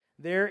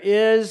There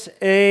is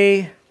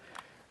a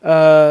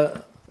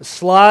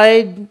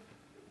slide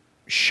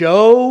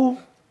show,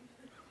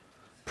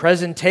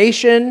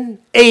 presentation,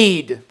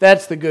 aid.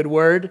 That's the good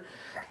word.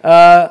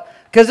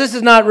 Because this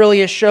is not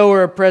really a show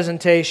or a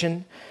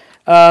presentation.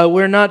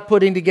 We're not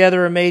putting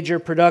together a major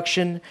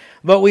production,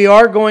 but we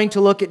are going to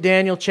look at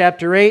Daniel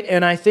chapter 8,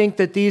 and I think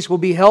that these will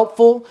be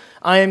helpful.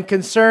 I am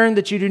concerned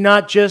that you do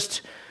not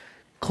just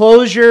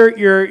close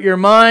your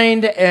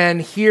mind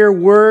and hear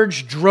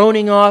words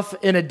droning off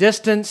in a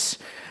distance.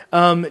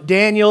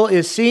 Daniel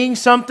is seeing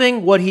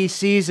something. What he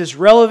sees is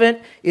relevant.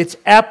 It's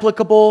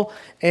applicable,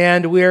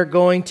 and we are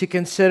going to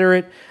consider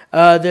it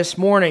this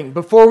morning.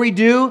 Before we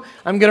do,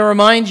 I'm going to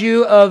remind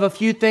you of a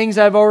few things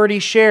I've already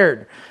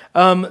shared.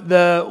 One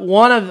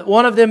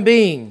of them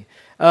being,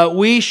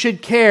 we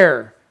should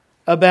care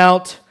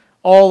about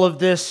all of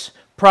this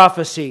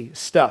prophecy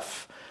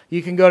stuff.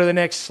 You can go to the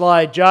next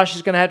slide. Josh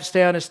is going to have to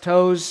stay on his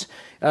toes.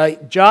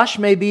 Josh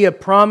may be a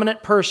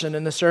prominent person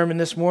in the sermon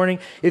this morning.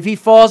 If he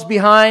falls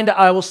behind,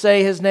 I will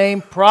say his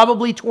name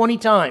probably 20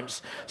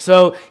 times.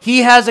 So he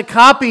has a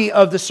copy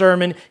of the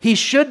sermon. He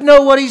should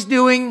know what he's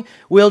doing.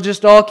 We'll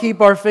just all keep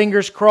our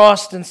fingers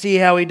crossed and see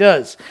how he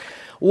does.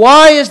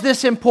 Why is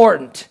this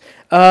important?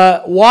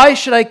 Why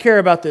should I care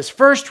about this?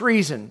 First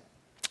reason,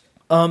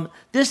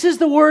 this is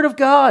the Word of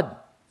God.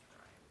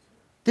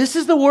 This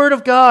is the Word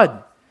of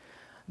God.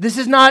 This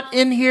is not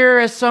in here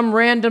as some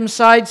random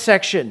side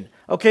section.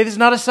 Okay, this is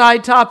not a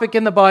side topic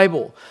in the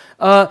Bible.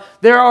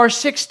 There are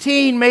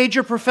 16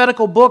 major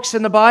prophetical books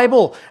in the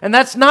Bible, and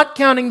that's not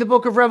counting the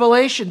book of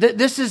Revelation.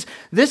 This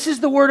is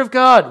the Word of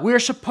God. We are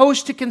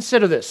supposed to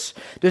consider this.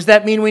 Does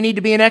that mean we need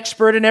to be an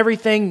expert in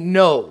everything?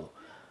 No.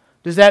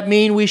 Does that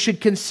mean we should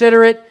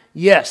consider it?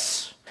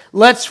 Yes.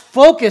 Let's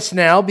focus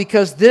now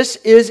because this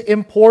is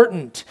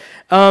important.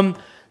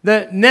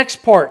 The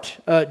next part,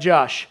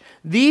 Josh.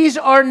 These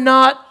are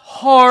not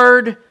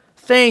hard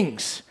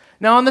things.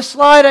 Now on the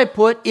slide I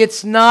put,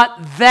 it's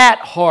not that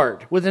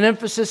hard, with an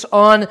emphasis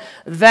on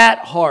that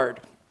hard.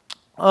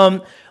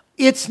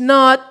 It's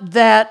not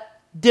that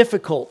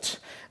difficult.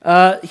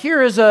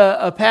 Here is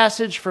a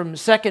passage from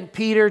 2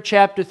 Peter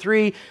chapter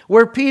 3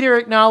 where Peter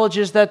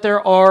acknowledges that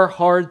there are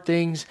hard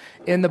things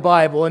in the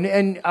Bible.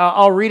 And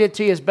I'll read it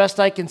to you as best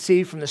I can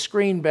see from the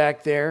screen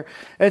back there.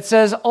 It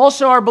says,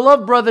 "Also our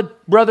beloved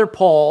brother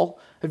Paul."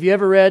 Have you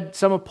ever read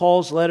some of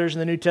Paul's letters in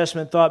the New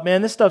Testament and thought,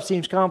 man, this stuff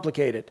seems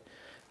complicated?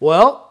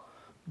 Well,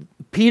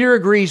 Peter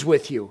agrees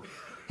with you.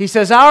 He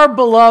says, "Our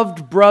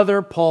beloved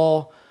brother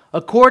Paul,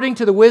 according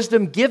to the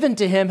wisdom given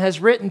to him,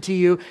 has written to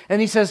you." And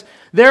he says,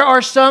 there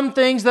are some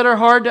things that are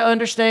hard to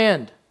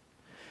understand,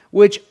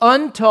 which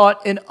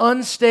untaught and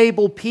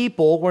unstable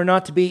people, were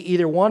not to be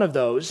either one of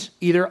those,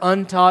 either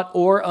untaught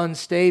or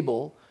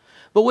unstable,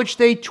 but which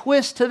they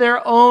twist to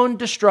their own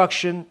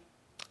destruction,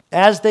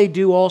 as they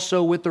do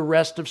also with the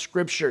rest of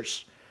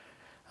Scriptures.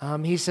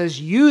 He says,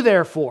 "You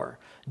therefore,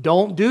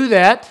 don't do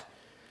that.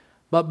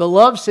 But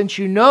beloved, since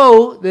you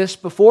know this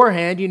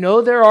beforehand, you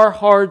know there are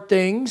hard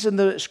things in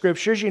the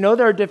Scriptures, you know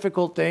there are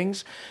difficult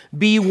things,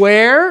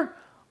 beware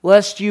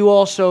lest you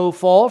also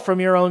fall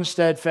from your own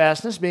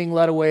steadfastness, being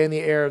led away in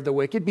the error of the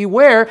wicked.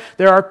 Beware,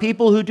 there are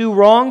people who do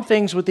wrong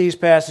things with these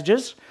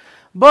passages,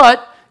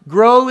 but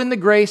grow in the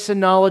grace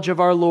and knowledge of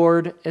our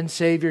Lord and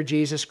Savior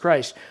Jesus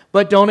Christ."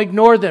 But don't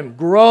ignore them.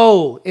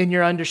 Grow in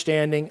your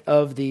understanding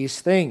of these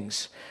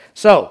things.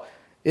 So,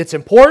 it's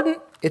important,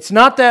 it's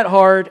not that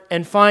hard,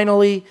 and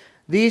finally,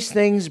 these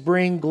things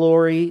bring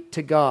glory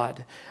to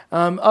God.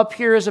 Up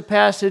here is a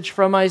passage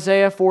from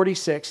Isaiah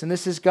 46, and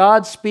this is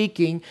God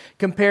speaking,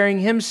 comparing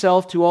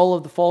himself to all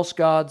of the false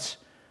gods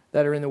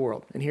that are in the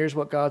world. And here's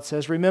what God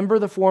says, "Remember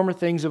the former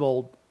things of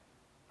old,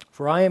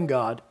 for I am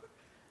God,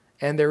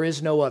 and there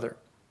is no other.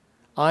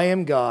 I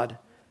am God,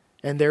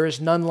 and there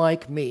is none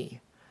like me,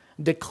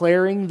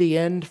 declaring the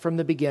end from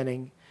the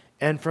beginning,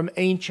 and from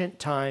ancient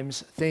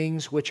times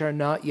things which are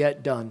not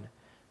yet done,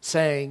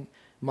 saying,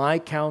 my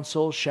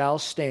counsel shall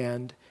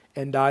stand,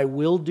 and I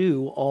will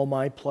do all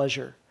my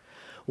pleasure."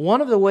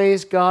 One of the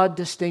ways God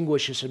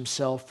distinguishes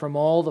himself from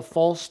all the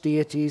false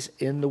deities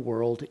in the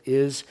world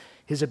is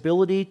his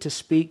ability to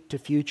speak to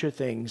future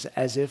things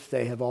as if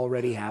they have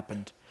already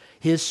happened.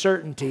 His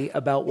certainty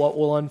about what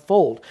will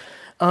unfold.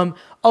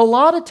 A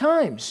lot of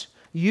times,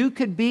 you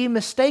could be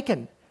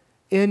mistaken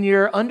in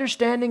your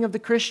understanding of the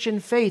Christian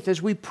faith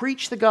as we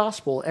preach the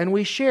gospel and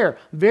we share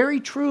very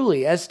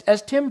truly, as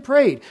Tim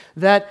prayed,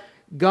 that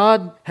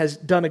God has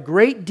done a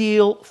great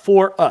deal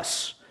for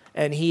us,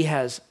 and He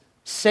has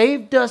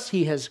saved us.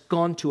 He has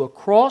gone to a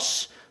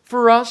cross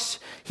for us.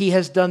 He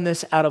has done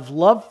this out of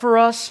love for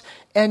us,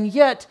 and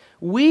yet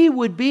we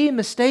would be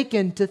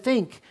mistaken to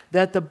think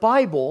that the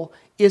Bible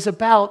is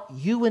about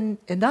you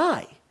and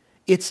I.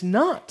 It's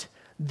not.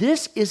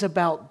 This is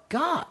about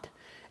God.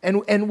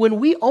 And when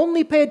we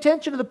only pay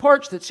attention to the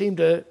parts that seem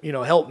to,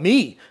 help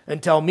me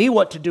and tell me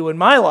what to do in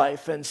my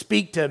life and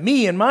speak to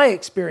me and my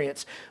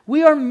experience,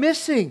 we are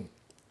missing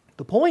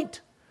the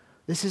point.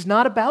 This is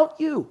not about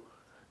you.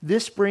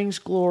 This brings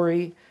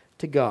glory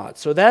to God.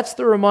 So that's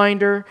the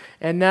reminder,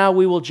 and now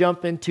we will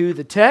jump into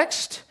the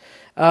text.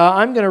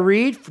 I'm going to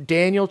read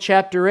Daniel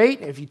chapter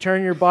 8. If you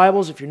turn your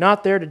Bibles, if you're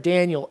not there, to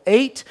Daniel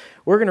 8,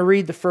 we're going to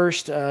read the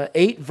first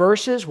 8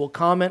 verses. We'll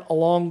comment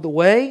along the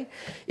way.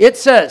 It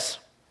says,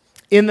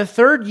 "In the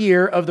 3rd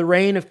year of the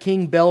reign of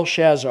King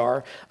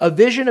Belshazzar, a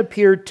vision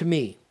appeared to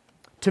me,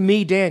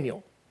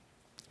 Daniel,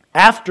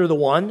 after the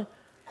one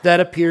that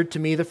appeared to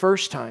me the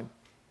first time.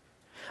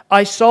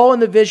 I saw in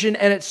the vision,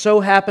 and it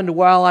so happened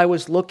while I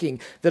was looking,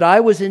 that I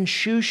was in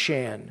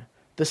Shushan,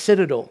 the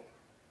citadel,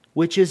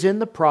 which is in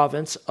the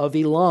province of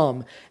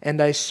Elam,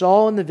 and I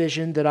saw in the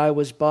vision that I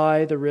was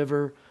by the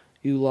river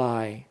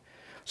Ulai."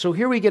 So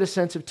here we get a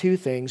sense of 2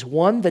 things.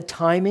 1, the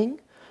timing,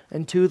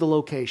 and 2, the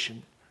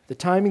location. The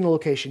timing, the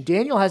location.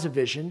 Daniel has a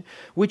vision,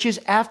 which is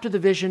after the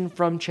vision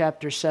from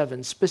chapter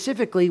 7.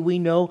 Specifically, we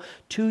know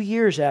 2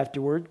 years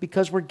afterward,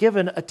 because we're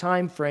given a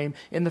time frame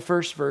in the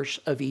first verse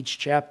of each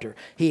chapter.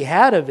 He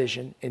had a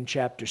vision in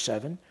chapter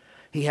 7.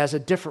 He has a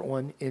different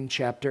one in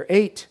chapter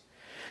 8.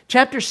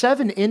 Chapter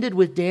 7 ended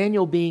with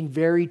Daniel being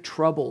very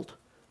troubled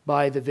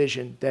by the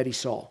vision that he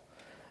saw.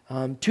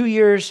 2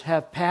 years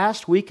have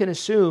passed. We can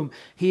assume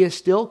he is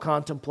still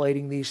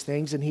contemplating these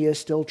things and he is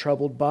still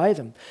troubled by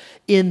them.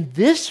 In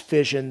this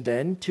vision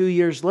then, 2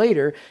 years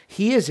later,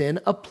 he is in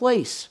a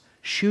place,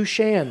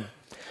 Shushan.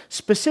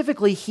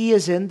 Specifically, he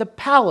is in the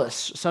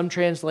palace. Some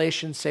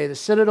translations say the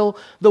citadel.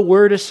 The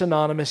word is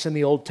synonymous in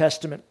the Old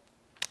Testament.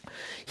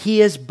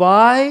 He is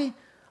by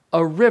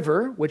a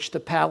river, which the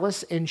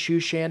palace in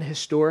Shushan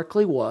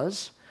historically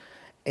was,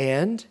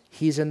 and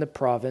he's in the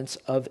province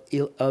of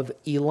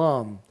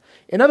Elam.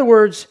 In other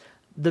words,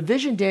 the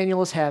vision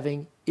Daniel is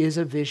having is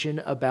a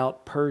vision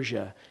about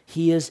Persia.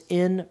 He is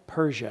in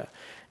Persia.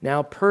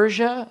 Now,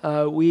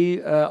 Persia,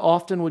 we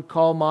often would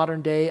call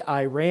modern-day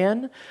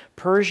Iran.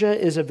 Persia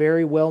is a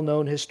very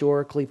well-known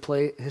historical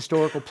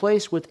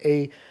place with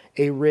a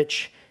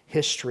rich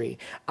history.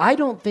 I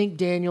don't think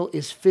Daniel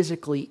is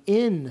physically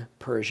in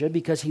Persia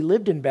because he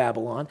lived in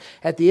Babylon.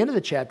 At the end of the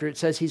chapter, it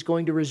says he's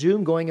going to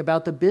resume going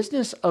about the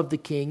business of the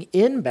king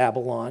in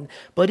Babylon.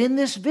 But in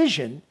this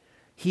vision,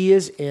 he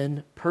is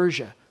in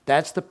Persia.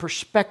 That's the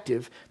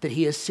perspective that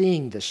he is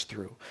seeing this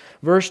through.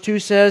 Verse 2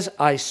 says,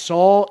 "I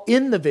saw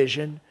in the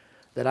vision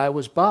that I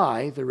was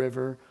by the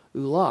river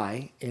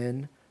Ulai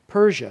in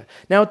Persia."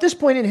 Now, at this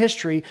point in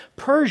history,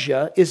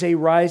 Persia is a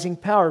rising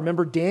power.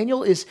 Remember,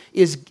 Daniel is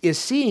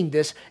seeing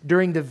this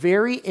during the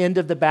very end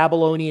of the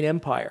Babylonian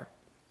Empire.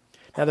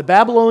 Now, the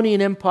Babylonian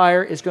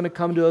Empire is going to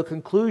come to a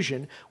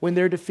conclusion when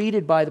they're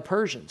defeated by the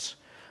Persians.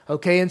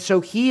 Okay, and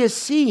so he is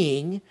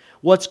seeing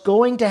what's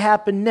going to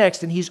happen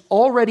next, and he's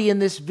already in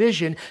this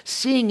vision,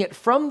 seeing it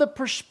from the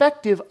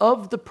perspective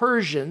of the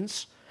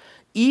Persians,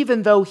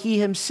 even though he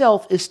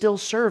himself is still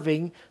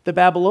serving the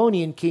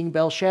Babylonian king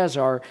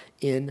Belshazzar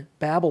in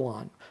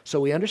Babylon. So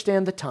we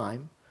understand the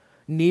time,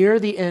 near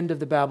the end of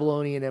the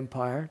Babylonian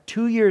Empire,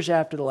 2 years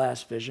after the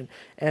last vision,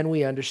 and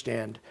we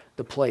understand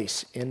the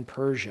place in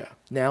Persia.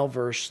 Now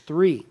verse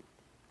 3.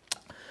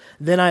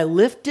 "Then I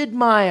lifted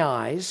my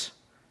eyes,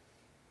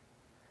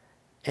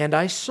 and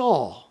I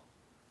saw,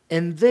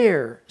 and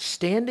there,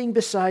 standing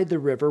beside the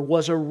river,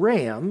 was a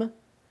ram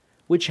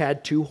which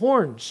had 2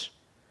 horns.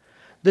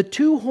 The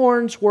 2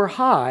 horns were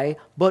high,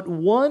 but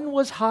one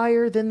was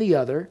higher than the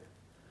other,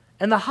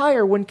 and the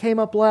higher one came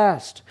up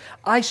last.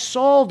 I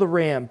saw the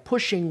ram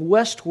pushing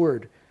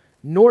westward,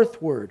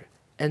 northward,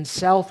 and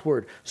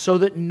southward, so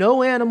that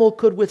no animal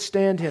could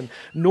withstand him,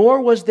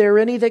 nor was there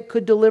any that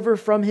could deliver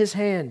from his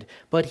hand.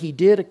 But he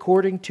did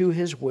according to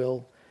his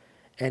will,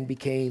 and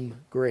became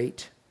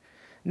great."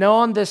 Now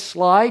on this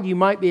slide, you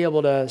might be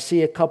able to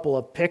see a couple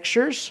of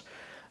pictures.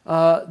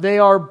 They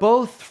are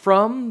both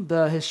from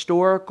the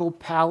historical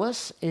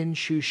palace in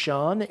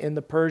Shushan in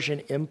the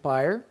Persian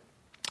Empire.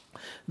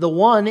 The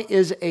one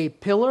is a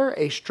pillar,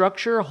 a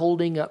structure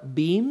holding up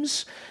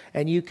beams,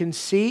 and you can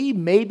see,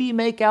 maybe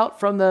make out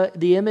from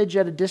the image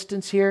at a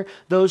distance here,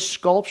 those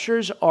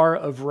sculptures are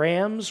of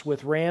rams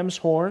with ram's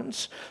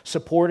horns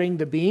supporting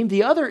the beam.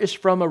 The other is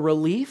from a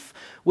relief,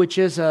 which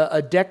is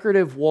a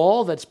decorative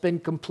wall that's been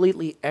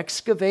completely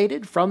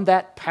excavated from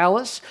that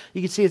palace.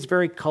 You can see it's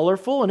very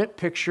colorful, and it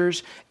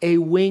pictures a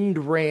winged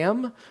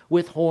ram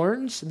with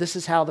horns. This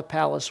is how the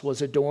palace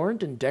was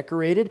adorned and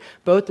decorated.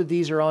 Both of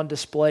these are on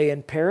display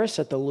in Paris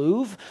at the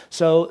Louvre.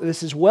 So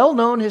this is well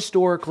known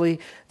historically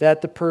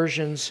that the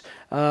Persians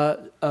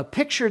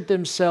pictured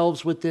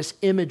themselves with this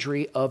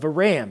imagery of a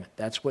ram.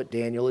 That's what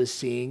Daniel is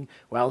seeing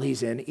while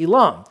he's in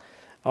Elam.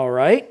 All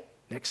right,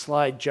 next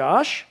slide,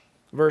 Josh.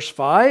 Verse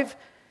 5.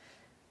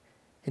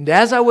 "And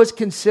as I was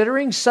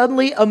considering,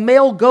 suddenly a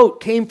male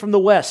goat came from the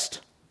west,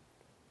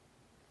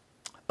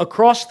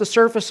 across the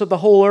surface of the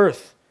whole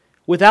earth,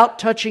 without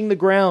touching the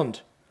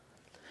ground.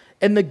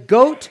 And the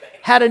goat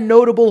had a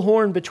notable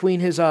horn between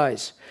his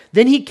eyes.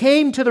 Then he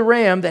came to the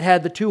ram that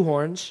had the 2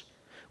 horns,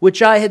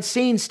 which I had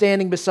seen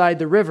standing beside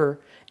the river,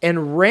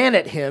 and ran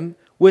at him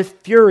with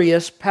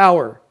furious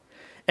power.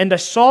 And I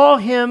saw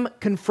him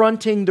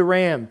confronting the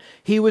ram.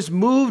 He was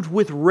moved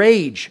with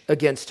rage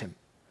against him,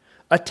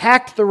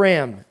 attacked the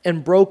ram,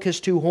 and broke his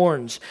 2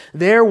 horns.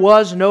 There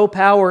was no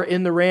power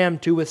in the ram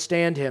to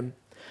withstand him.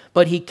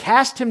 But he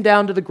cast him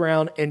down to the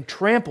ground and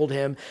trampled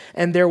him,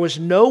 and there was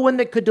no one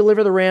that could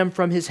deliver the ram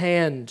from his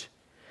hand.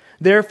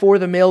 Therefore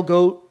the male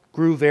goat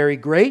grew very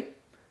great,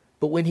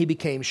 but when he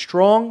became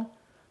strong,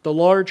 the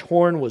large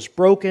horn was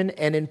broken,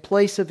 and in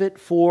place of it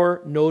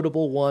 4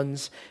 notable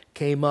ones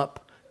came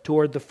up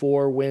toward the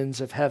 4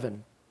 winds of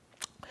heaven.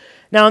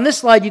 Now, on this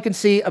slide, you can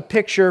see a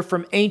picture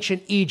from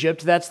ancient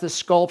Egypt. That's the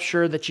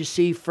sculpture that you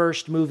see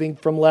first moving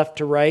from left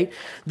to right.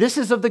 This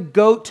is of the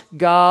goat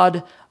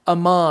god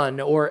Ammon,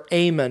 or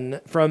Ammon,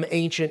 from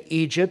ancient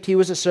Egypt. He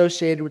was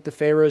associated with the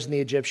pharaohs and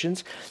the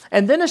Egyptians.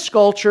 And then a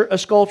sculpture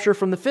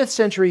from the 5th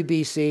century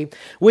BC,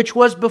 which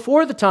was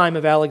before the time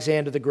of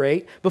Alexander the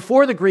Great,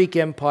 before the Greek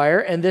Empire.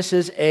 And this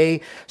is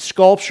a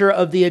sculpture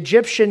of the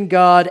Egyptian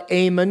god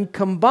Ammon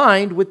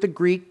combined with the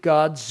Greek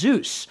god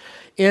Zeus.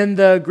 In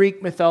the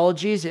Greek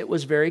mythologies, it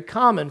was very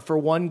common for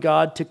one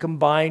god to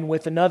combine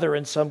with another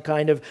in some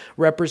kind of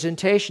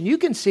representation. You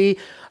can see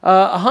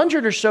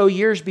 100 or so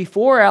years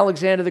before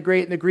Alexander the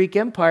Great and the Greek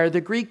Empire, the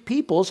Greek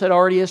peoples had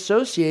already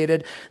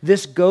associated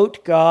this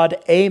goat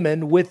god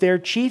Ammon with their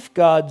chief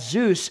god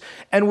Zeus,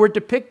 and were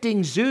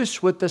depicting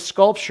Zeus with the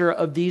sculpture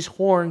of these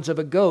horns of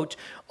a goat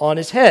on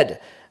his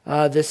head.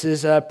 This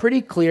is a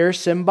pretty clear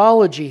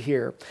symbology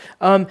here.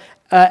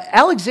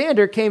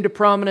 Alexander came to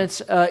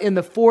prominence in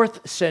the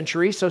 4th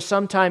century, so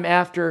sometime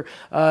after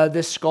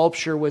this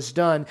sculpture was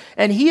done.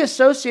 And he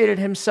associated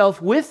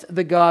himself with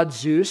the god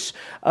Zeus,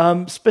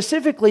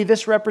 specifically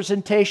this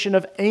representation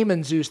of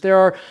Ammon Zeus. There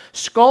are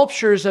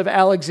sculptures of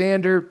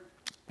Alexander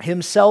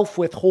himself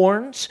with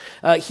horns.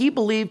 He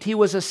believed he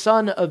was a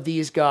son of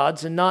these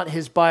gods and not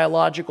his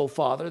biological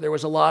father. There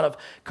was a lot of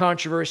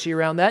controversy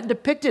around that, and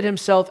depicted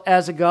himself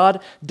as a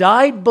god,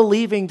 died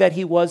believing that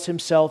he was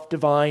himself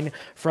divine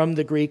from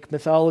the Greek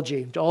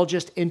mythology. All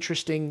just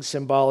interesting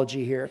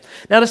symbology here.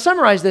 Now, to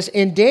summarize this,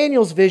 in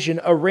Daniel's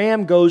vision, a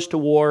ram goes to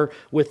war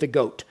with the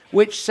goat,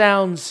 which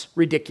sounds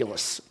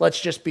ridiculous.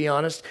 Let's just be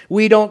honest.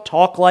 We don't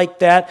talk like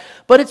that,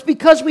 but it's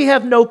because we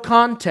have no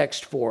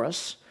context for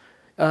us.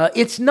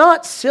 It's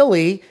not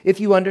silly if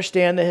you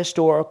understand the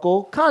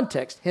historical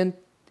context,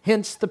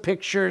 hence the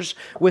pictures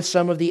with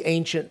some of the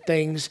ancient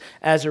things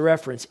as a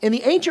reference. In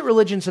the ancient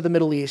religions of the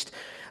Middle East,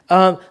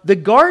 the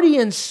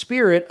guardian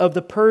spirit of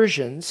the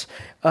Persians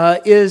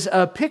is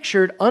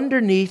pictured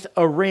underneath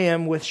a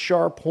ram with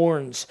sharp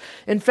horns.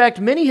 In fact,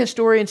 many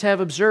historians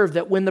have observed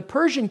that when the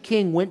Persian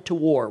king went to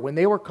war, when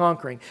they were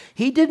conquering,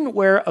 he didn't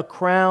wear a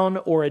crown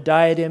or a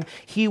diadem.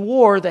 He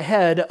wore the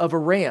head of a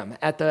ram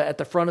at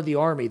the front of the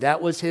army.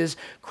 That was his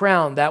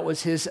crown. That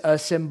was his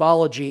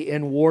symbology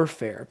in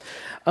warfare.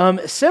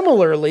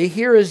 Similarly,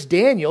 here is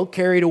Daniel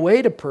carried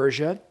away to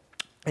Persia.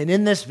 And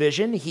in this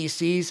vision, he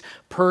sees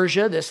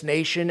Persia, this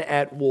nation,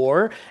 at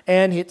war,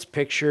 and it's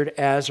pictured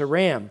as a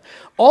ram.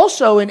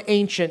 Also in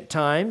ancient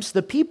times,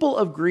 the people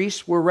of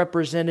Greece were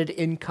represented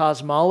in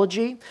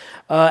cosmology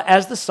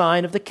as the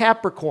sign of the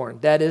Capricorn,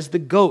 that is, the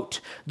goat.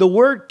 The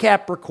word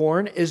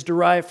Capricorn is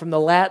derived from the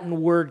Latin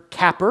word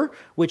capper,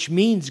 which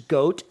means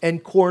goat,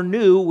 and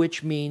cornu,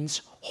 which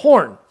means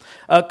horn.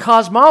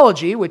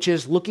 Cosmology, which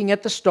is looking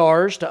at the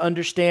stars to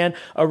understand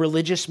a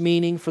religious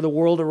meaning for the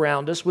world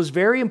around us, was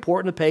very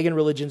important to pagan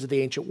religions of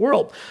the ancient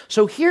world.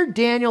 So here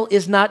Daniel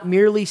is not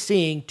merely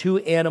seeing 2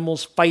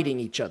 animals fighting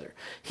each other.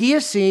 He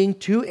is seeing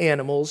 2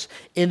 animals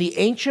in the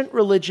ancient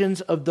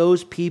religions of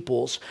those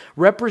peoples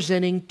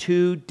representing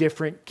 2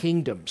 different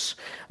kingdoms.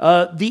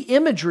 The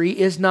imagery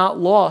is not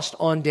lost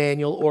on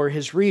Daniel or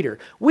his reader.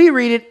 We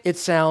read it, it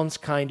sounds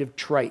kind of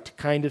trite,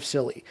 kind of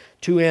silly.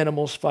 2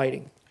 animals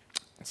fighting.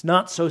 It's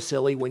not so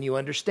silly when you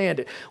understand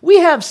it. We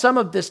have some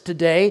of this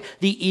today.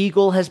 The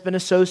eagle has been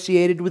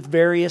associated with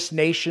various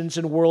nations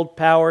and world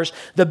powers.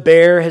 The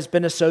bear has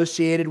been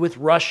associated with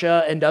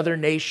Russia and other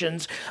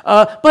nations.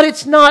 But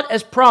it's not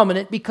as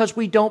prominent because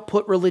we don't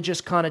put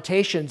religious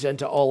connotations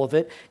into all of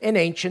it. In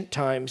ancient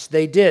times,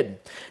 they did.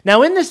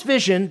 Now, in this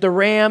vision, the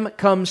ram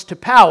comes to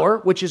power,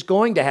 which is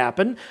going to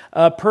happen.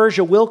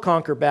 Persia will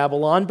conquer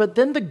Babylon, but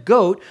then the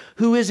goat,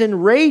 who is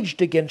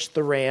enraged against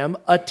the ram,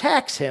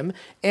 attacks him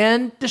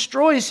and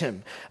destroys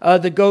him.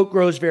 The goat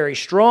grows very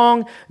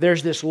strong.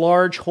 There's this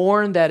large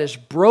horn that is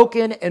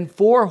broken, and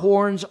 4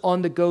 horns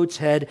on the goat's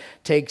head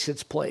takes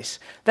its place.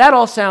 That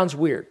all sounds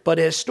weird, but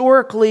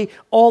historically,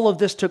 all of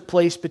this took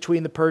place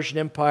between the Persian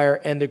Empire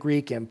and the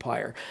Greek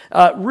Empire.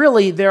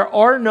 Really, there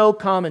are no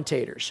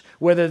commentators,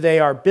 whether they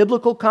are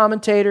biblical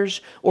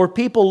commentators or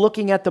people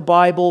looking at the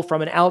Bible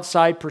from an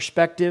outside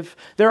perspective.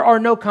 There are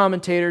no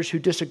commentators who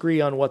disagree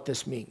on what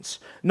this means.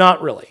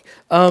 Not really.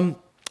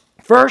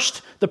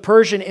 First, the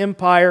Persian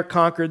Empire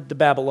conquered the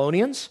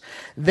Babylonians.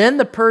 Then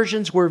the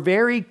Persians were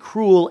very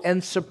cruel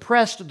and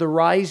suppressed the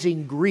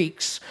rising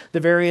Greeks, the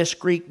various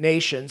Greek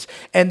nations,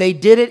 and they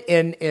did it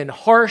in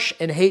harsh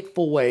and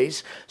hateful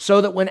ways,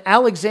 so that when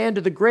Alexander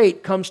the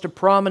Great comes to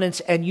prominence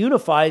and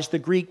unifies the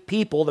Greek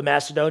people, the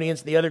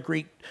Macedonians and the other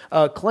Greek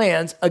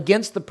clans,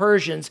 against the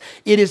Persians,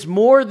 it is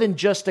more than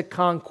just a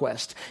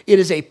conquest. It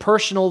is a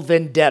personal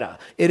vendetta.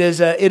 It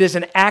is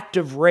an act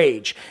of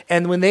rage.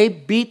 And when they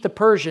beat the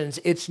Persians,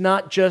 it's not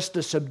not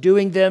just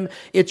subduing them,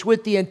 it's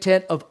with the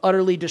intent of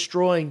utterly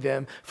destroying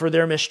them for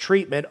their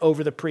mistreatment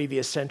over the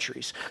previous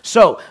centuries.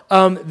 So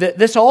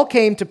this all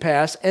came to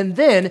pass, and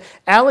then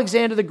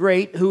Alexander the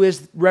Great, who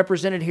is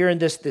represented here in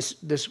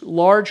this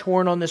large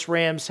horn on this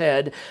ram's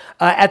head,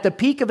 at the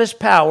peak of his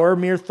power,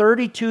 mere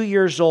 32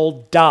 years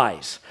old,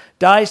 dies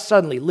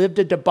suddenly, lived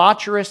a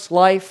debaucherous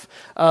life,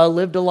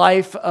 lived a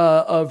life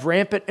of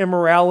rampant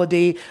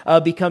immorality,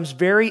 becomes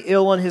very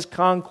ill in his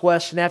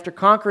conquest, and after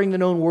conquering the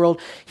known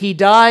world, he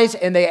dies,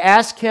 and they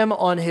ask him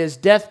on his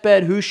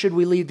deathbed, who should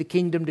we leave the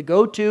kingdom to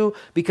go to,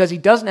 because he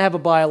doesn't have a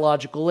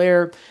biological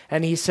heir,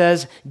 and he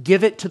says,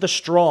 give it to the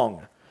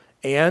strong.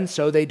 And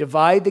so they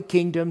divide the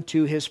kingdom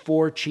to his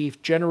 4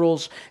 chief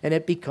generals, and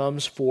it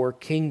becomes 4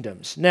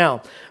 kingdoms.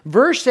 Now,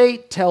 verse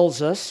 8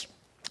 tells us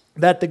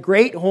that the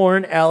great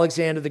horn,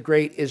 Alexander the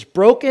Great, is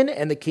broken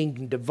and the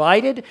kingdom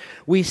divided.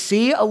 We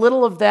see a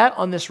little of that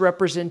on this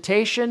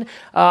representation.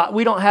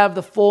 We don't have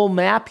the full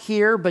map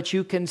here, but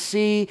you can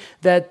see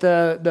that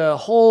the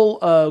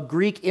whole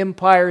Greek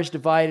empire is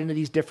divided into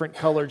these different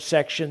colored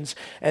sections,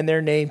 and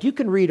they're named. You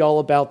can read all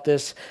about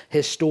this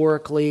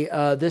historically.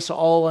 This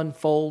all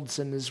unfolds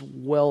and is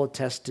well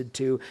attested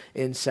to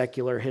in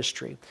secular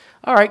history.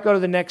 All right, go to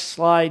the next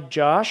slide,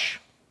 Josh.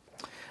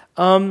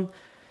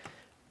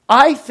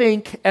 I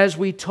think as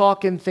we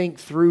talk and think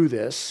through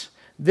this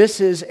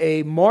is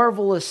a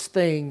marvelous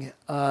thing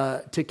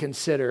to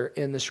consider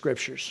in the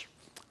Scriptures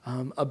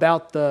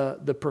about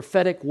the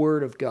prophetic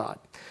Word of God.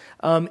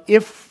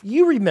 If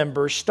you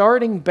remember,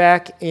 starting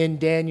back in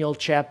Daniel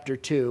chapter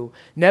 2,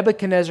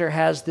 Nebuchadnezzar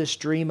has this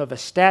dream of a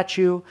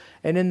statue,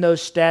 and in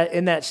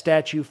that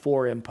statue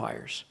 4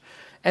 empires.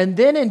 And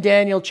then in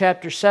Daniel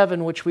chapter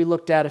 7, which we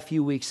looked at a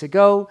few weeks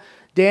ago,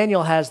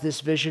 Daniel has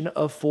this vision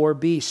of 4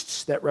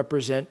 beasts that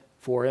represent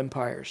 4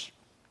 empires.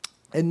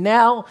 And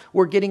now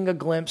we're getting a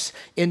glimpse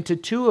into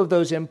 2 of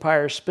those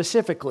empires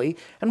specifically,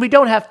 and we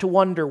don't have to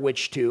wonder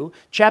which 2.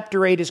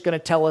 Chapter 8 is going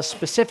to tell us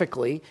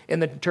specifically in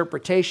the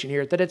interpretation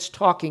here that it's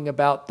talking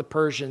about the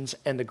Persians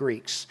and the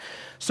Greeks.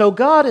 So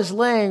God is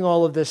laying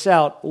all of this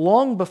out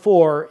long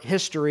before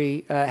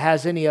history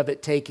has any of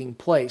it taking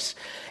place.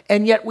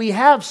 And yet we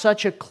have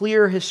such a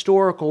clear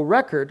historical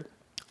record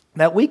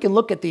that we can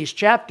look at these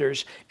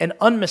chapters and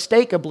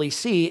unmistakably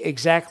see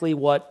exactly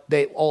what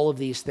all of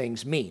these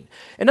things mean.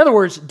 In other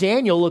words,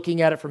 Daniel,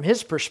 looking at it from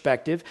his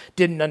perspective,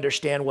 didn't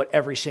understand what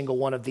every single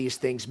one of these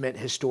things meant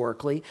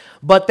historically,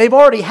 but they've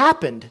already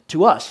happened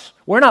to us.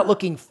 We're not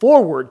looking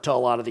forward to a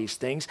lot of these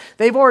things.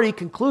 They've already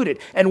concluded,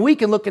 and we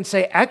can look and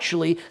say,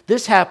 actually,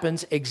 this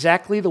happens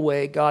exactly the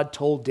way God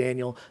told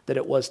Daniel that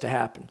it was to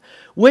happen.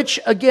 Which,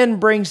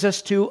 again, brings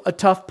us to a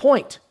tough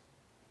point.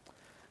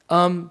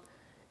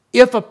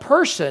 If a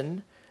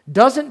person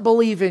doesn't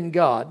believe in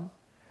God,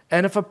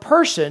 and if a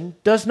person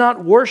does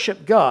not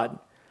worship God,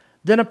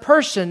 then a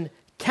person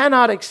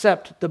cannot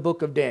accept the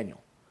book of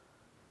Daniel.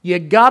 You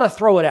got to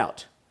throw it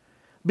out.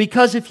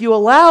 Because if you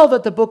allow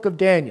that the book of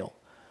Daniel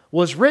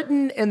was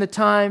written in the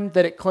time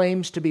that it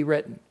claims to be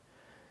written,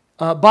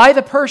 by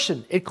the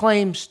person it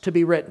claims to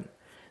be written,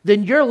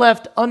 then you're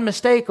left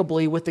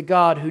unmistakably with the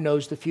God who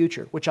knows the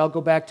future, which I'll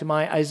go back to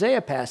my Isaiah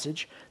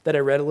passage that I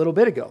read a little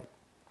bit ago.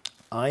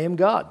 I am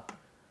God.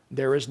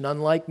 There is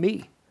none like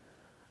me,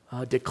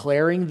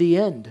 declaring the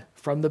end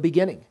from the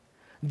beginning.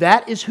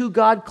 That is who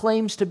God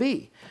claims to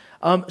be.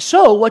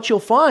 So what you'll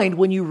find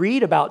when you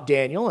read about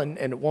Daniel, and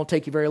it won't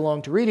take you very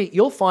long to read it,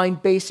 you'll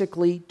find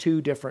basically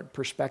 2 different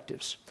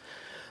perspectives.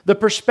 The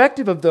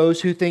perspective of those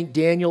who think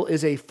Daniel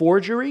is a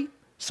forgery,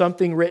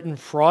 something written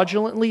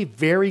fraudulently,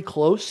 very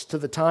close to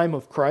the time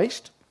of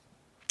Christ,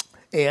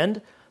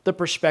 and the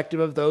perspective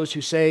of those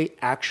who say,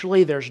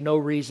 actually, there's no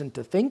reason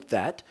to think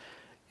that.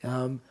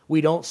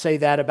 We don't say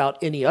that about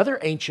any other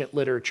ancient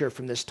literature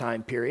from this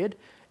time period.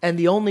 And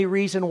the only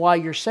reason why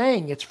you're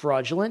saying it's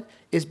fraudulent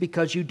is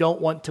because you don't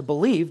want to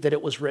believe that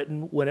it was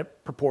written when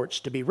it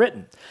purports to be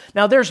written.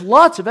 Now, there's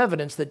lots of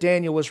evidence that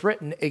Daniel was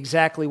written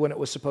exactly when it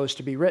was supposed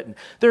to be written.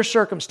 There's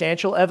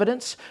circumstantial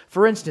evidence.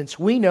 For instance,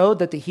 we know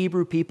that the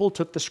Hebrew people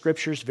took the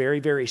scriptures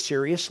very, very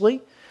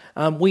seriously.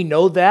 We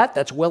know that.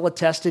 That's well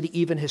attested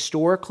even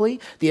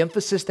historically. The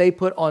emphasis they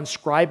put on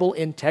scribal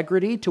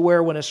integrity, to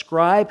where when a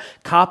scribe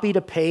copied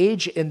a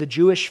page in the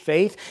Jewish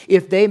faith,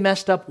 if they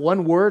messed up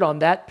one word on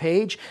that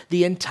page,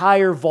 the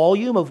entire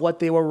volume of what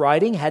they were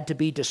writing had to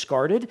be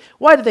discarded.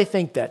 Why did they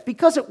think that?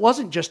 Because it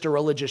wasn't just a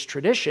religious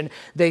tradition.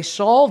 They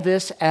saw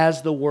this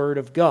as the Word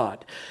of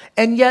God.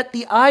 And yet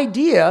the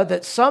idea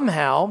that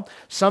somehow,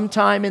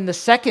 sometime in the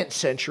 2nd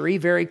century,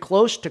 very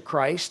close to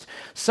Christ,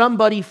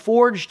 somebody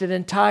forged an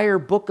entire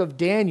book of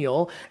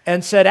Daniel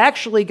and said,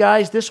 actually,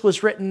 guys, this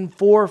was written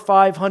 400 or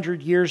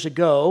 500 years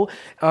ago,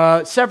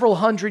 several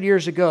hundred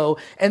years ago,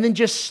 and then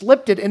just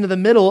slipped it into the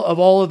middle of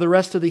all of the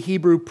rest of the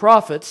Hebrew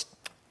prophets.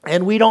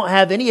 And we don't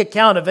have any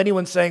account of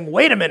anyone saying,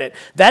 wait a minute,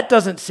 that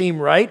doesn't seem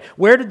right.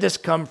 Where did this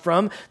come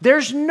from?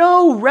 There's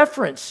no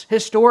reference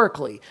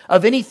historically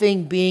of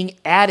anything being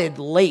added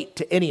late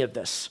to any of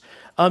this.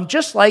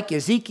 Just like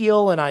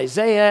Ezekiel and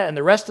Isaiah and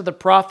the rest of the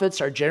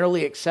prophets are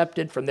generally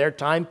accepted from their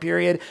time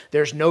period,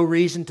 there's no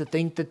reason to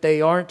think that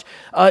they aren't.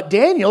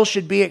 Daniel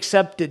should be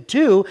accepted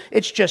too.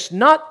 It's just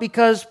not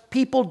because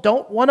people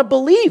don't want to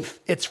believe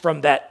it's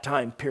from that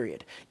time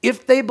period.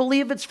 If they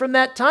believe it's from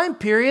that time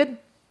period,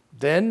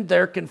 then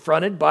they're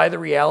confronted by the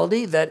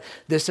reality that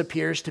this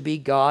appears to be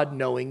God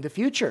knowing the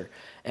future.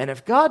 And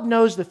if God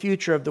knows the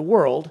future of the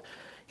world,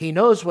 He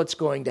knows what's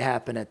going to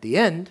happen at the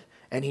end,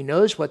 and He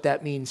knows what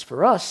that means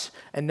for us.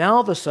 And now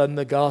all of a sudden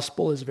the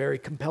gospel is very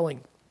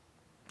compelling.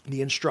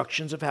 The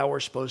instructions of how we're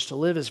supposed to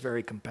live is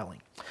very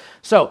compelling.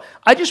 So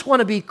I just want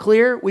to be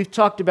clear. We've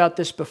talked about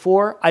this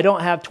before. I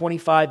don't have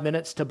 25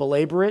 minutes to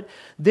belabor it.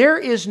 There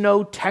is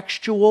no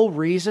textual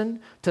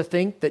reason to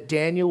think that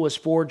Daniel was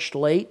forged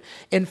late.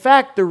 In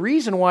fact, the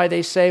reason why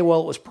they say,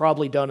 well, it was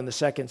probably done in the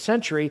 2nd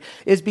century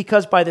is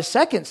because by the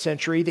 2nd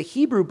century, the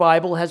Hebrew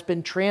Bible has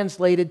been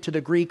translated to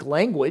the Greek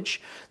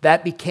language.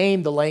 That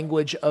became the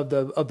language of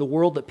the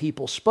world that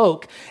people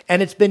spoke,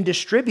 and it's been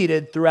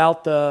distributed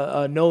throughout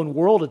the known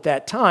world at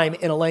that time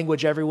in a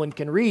language everyone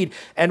can read.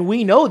 And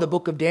we know the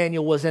book of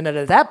Daniel was in it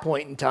at that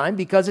point in time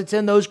because it's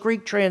in those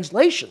Greek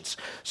translations.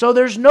 So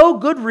there's no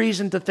good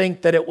reason to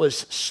think that it was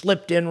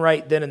slipped in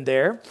right then and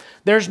there.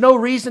 There's no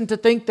reason to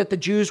think that the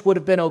Jews would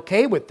have been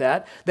okay with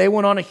that. They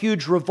went on a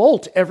huge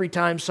revolt every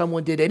time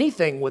someone did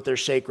anything with their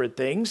sacred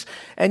things.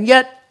 And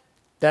yet,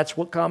 that's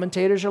what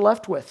commentators are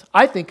left with.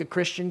 I think a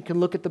Christian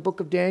can look at the book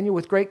of Daniel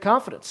with great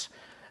confidence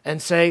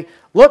and say,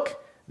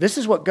 look, this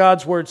is what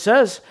God's word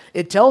says.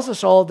 It tells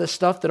us all of this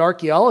stuff that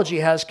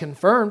archaeology has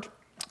confirmed.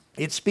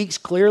 It speaks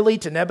clearly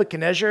to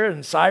Nebuchadnezzar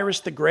and Cyrus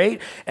the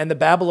Great and the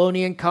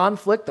Babylonian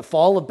conflict, the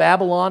fall of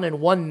Babylon in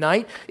one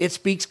night. It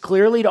speaks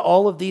clearly to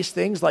all of these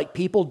things like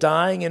people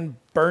dying in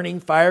burning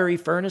fiery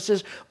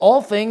furnaces,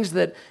 all things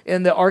that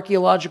in the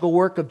archaeological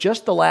work of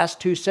just the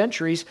last 2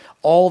 centuries,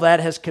 all that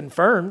has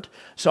confirmed.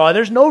 So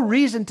there's no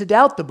reason to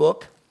doubt the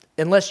book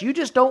unless you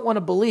just don't want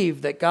to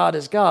believe that God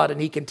is God and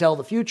He can tell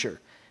the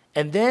future.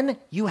 And then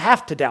you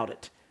have to doubt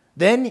it.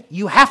 Then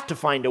you have to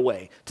find a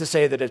way to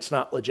say that it's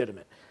not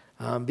legitimate.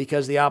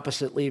 Because the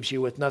opposite leaves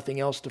you with nothing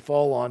else to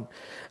fall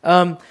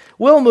on.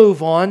 We'll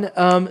move on.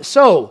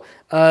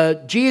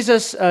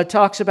 Jesus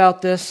talks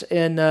about this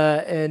in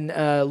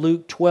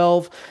Luke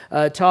 12,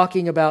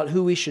 talking about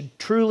who we should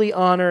truly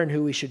honor and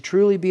who we should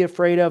truly be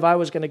afraid of. I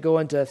was going to go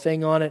into a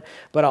thing on it,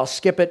 but I'll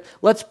skip it.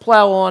 Let's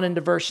plow on into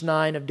verse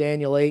 9 of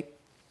Daniel 8.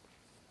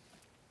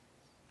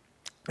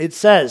 It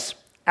says,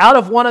 out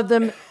of one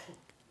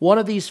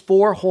of these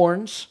 4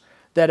 horns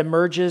that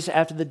emerges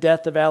after the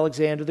death of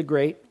Alexander the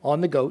Great on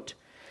the goat,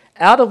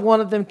 out of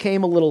one of them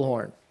came a little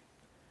horn,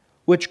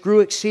 which grew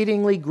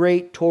exceedingly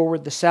great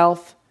toward the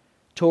south,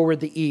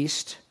 toward the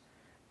east,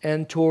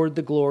 and toward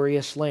the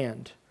glorious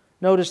land.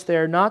 Notice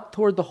there, not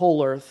toward the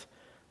whole earth,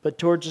 but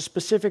towards a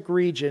specific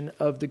region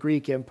of the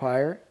Greek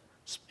Empire,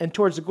 and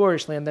towards the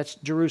glorious land, that's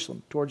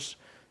Jerusalem, towards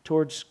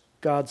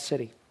God's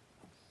city.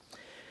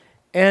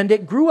 And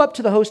it grew up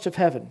to the host of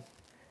heaven,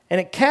 and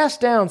it cast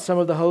down some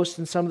of the hosts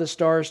and some of the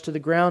stars to the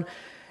ground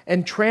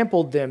and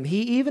trampled them.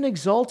 He even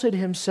exalted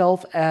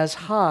himself as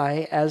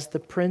high as the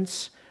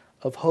prince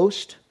of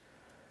hosts.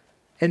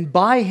 And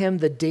by him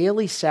the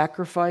daily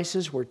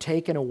sacrifices were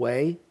taken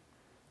away.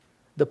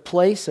 The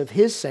place of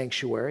his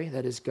sanctuary,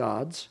 that is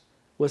God's,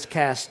 was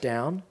cast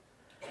down.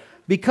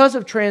 Because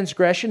of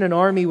transgression, an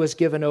army was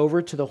given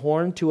over to the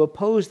horn to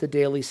oppose the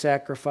daily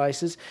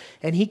sacrifices,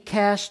 and he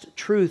cast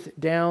truth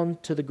down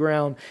to the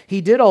ground. He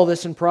did all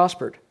this and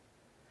prospered.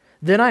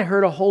 Then I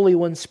heard a holy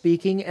one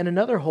speaking, and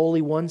another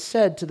holy one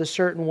said to the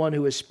certain one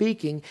who was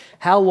speaking,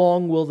 how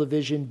long will the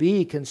vision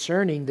be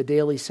concerning the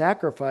daily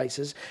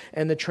sacrifices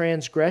and the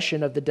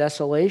transgression of the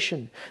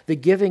desolation, the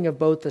giving of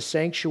both the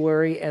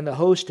sanctuary and the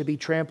host to be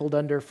trampled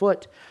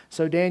underfoot?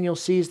 So Daniel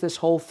sees this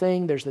whole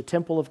thing. There's the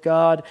temple of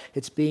God.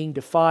 It's being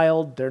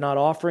defiled. They're not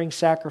offering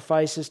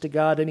sacrifices to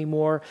God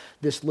anymore.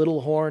 This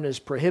little horn has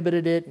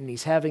prohibited it, and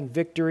he's having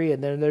victory.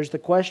 And then there's the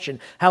question,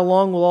 how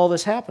long will all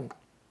this happen?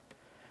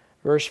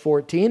 Verse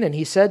 14, and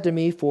he said to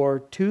me, for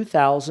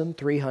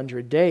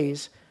 2,300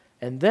 days,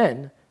 and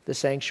then the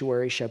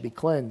sanctuary shall be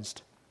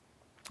cleansed.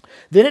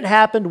 Then it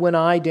happened when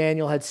I,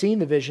 Daniel, had seen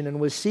the vision and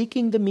was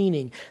seeking the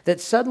meaning,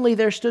 that suddenly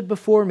there stood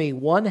before me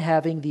one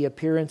having the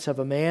appearance of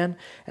a man,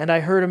 and I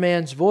heard a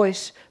man's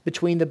voice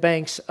between the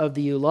banks of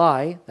the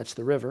Ulai, that's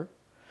the river,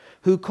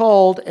 who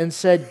called and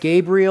said,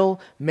 Gabriel,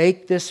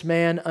 make this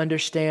man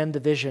understand the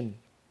vision.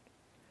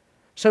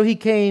 So he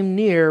came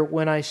near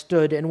when I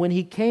stood, and when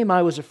he came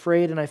I was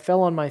afraid, and I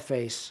fell on my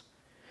face.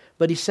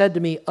 But he said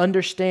to me,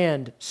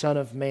 understand, Son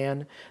of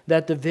Man,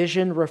 that the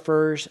vision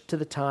refers to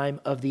the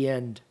time of the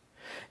end.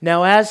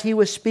 Now as he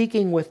was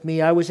speaking with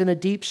me, I was in a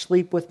deep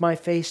sleep with my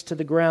face to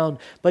the ground.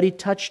 But he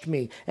touched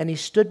me, and he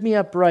stood me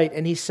upright,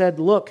 and he said,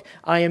 look,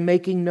 I am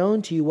making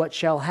known to you what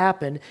shall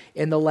happen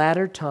in the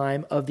latter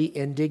time of the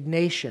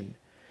indignation.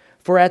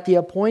 For at the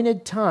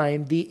appointed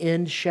time the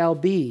end shall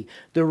be.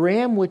 The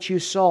ram which you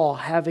saw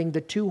having the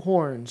 2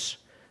 horns,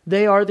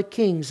 they are the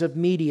kings of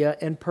Media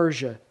and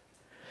Persia.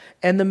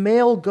 and the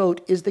male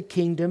goat is the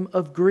kingdom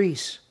of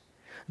Greece.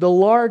 The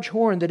large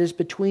horn that is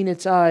between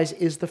its eyes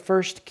is the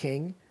first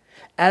king.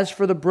 As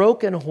for the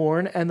broken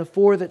horn and the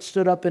four that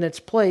stood up in its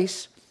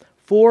place,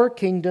 4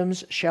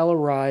 kingdoms shall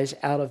arise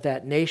out of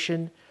that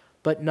nation,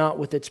 but not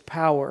with its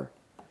power.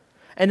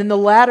 And in the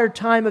latter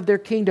time of their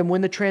kingdom,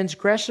 when the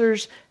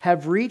transgressors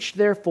have reached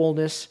their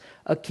fullness,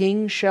 a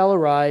king shall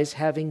arise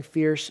having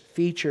fierce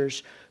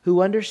features,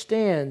 who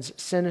understands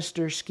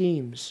sinister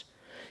schemes.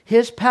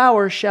 His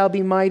power shall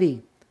be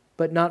mighty,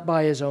 but not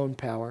by his own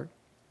power.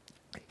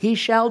 He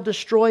shall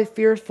destroy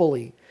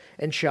fearfully,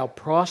 and shall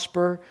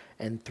prosper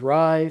and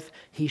thrive.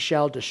 He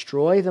shall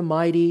destroy the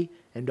mighty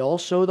and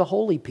also the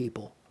holy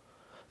people.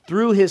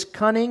 Through his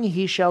cunning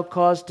he shall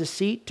cause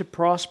deceit to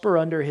prosper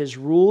under his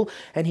rule,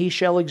 and he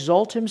shall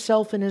exalt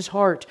himself in his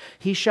heart.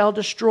 He shall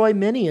destroy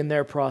many in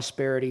their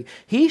prosperity.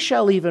 He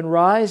shall even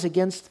rise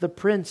against the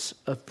prince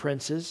of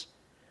princes,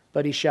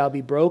 but he shall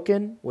be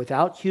broken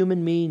without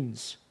human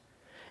means.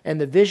 And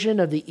the vision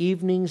of the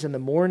evenings and the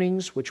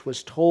mornings which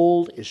was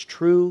told is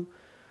true.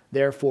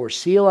 Therefore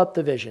seal up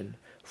the vision,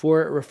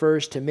 for it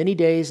refers to many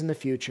days in the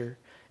future.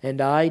 And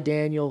I,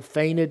 Daniel,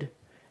 fainted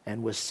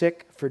and was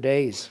sick for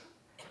days.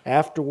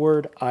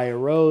 Afterward I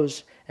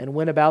arose and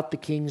went about the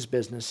king's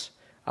business.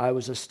 I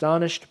was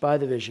astonished by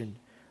the vision,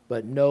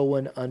 but no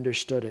one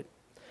understood it.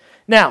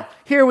 Now,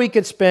 here we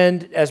could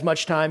spend as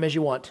much time as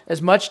you want,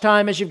 as much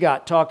time as you've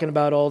got talking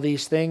about all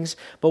these things,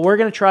 but we're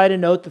going to try to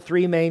note the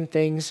 3 main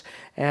things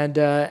and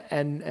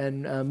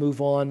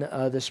move on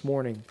this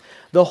morning.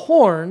 The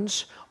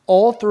horns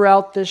all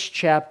throughout this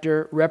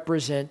chapter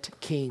represent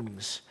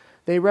kings.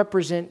 They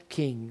represent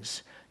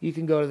kings. You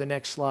can go to the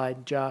next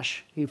slide,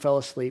 Josh. He fell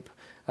asleep.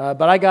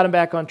 But I got him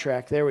back on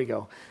track. There we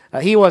go.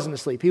 He wasn't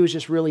asleep. He was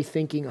just really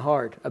thinking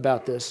hard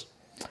about this.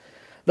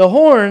 The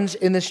horns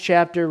in this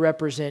chapter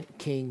represent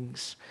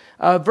kings.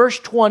 Verse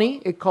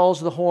 20, it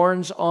calls the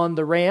horns on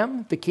the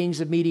ram, the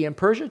kings of Media and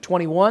Persia.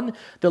 21,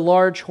 the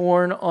large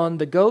horn on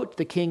the goat,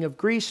 the king of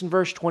Greece. And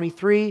verse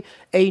 23,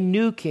 a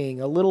new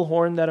king, a little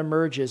horn that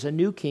emerges, a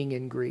new king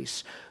in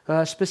Greece,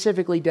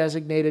 specifically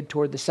designated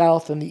toward the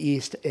south and the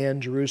east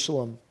and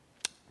Jerusalem.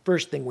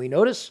 First thing we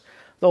notice,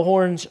 the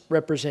horns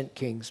represent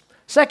kings.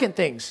 Second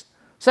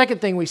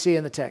thing we see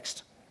in the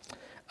text.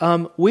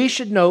 We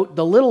should note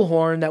the little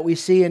horn that we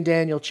see in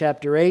Daniel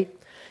chapter 8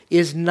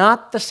 is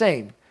not the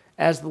same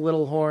as the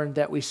little horn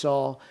that we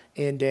saw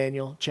in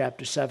Daniel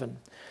chapter 7.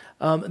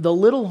 The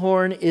little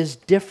horn is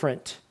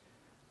different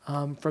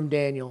from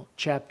Daniel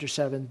chapter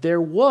 7.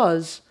 There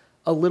was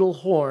a little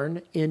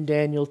horn in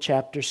Daniel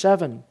chapter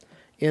 7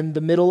 in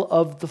the middle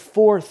of the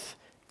 4th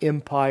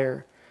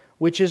empire,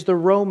 which is the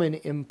Roman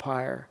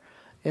Empire.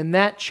 In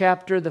that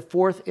chapter, the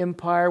 4th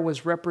empire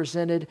was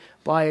represented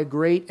by a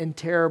great and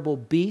terrible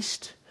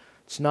beast.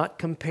 It's not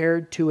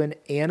compared to an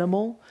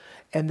animal.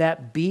 And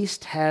that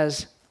beast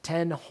has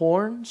 10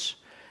 horns.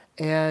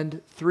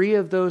 And 3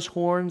 of those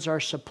horns are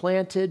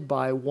supplanted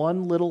by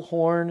one little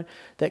horn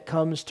that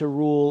comes to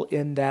rule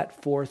in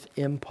that 4th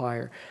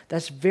empire.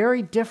 That's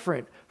very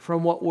different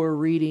from what we're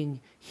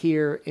reading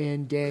here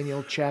in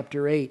Daniel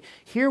chapter 8.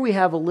 Here we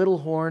have a little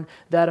horn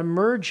that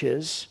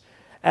emerges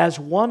as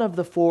one of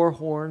the 4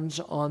 horns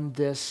on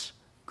this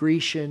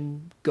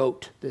Grecian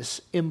goat,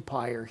 this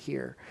empire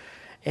here.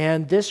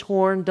 And this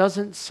horn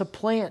doesn't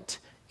supplant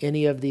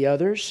any of the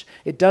others.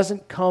 It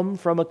doesn't come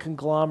from a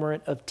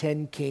conglomerate of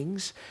 10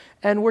 kings.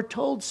 And we're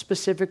told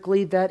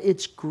specifically that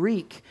it's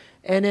Greek.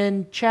 And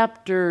in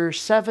chapter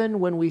 7,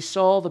 when we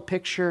saw the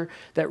picture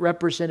that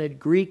represented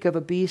Greek of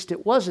a beast,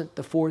 it wasn't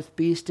the 4th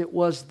beast. It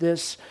was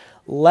this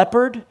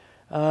leopard,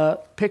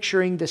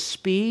 picturing the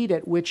speed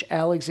at which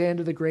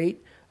Alexander the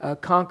Great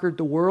conquered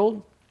the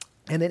world,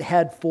 and it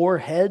had 4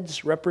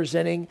 heads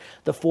representing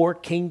the 4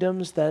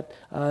 kingdoms that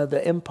the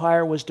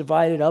empire was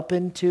divided up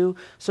into.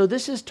 So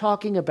this is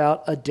talking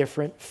about a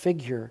different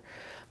figure.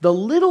 The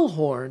little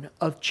horn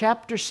of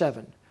chapter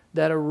 7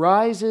 that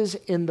arises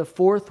in the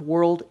 4th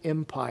world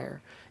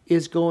empire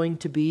is going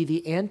to be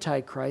the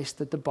Antichrist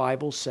that the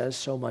Bible says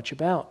so much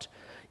about.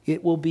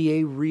 It will be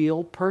a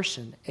real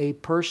person, a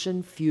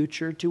person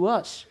future to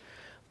us.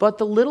 But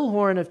the little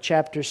horn of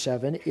chapter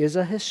 7 is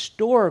a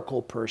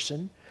historical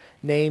person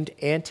named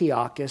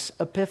Antiochus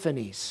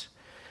Epiphanes.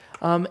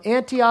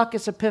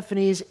 Antiochus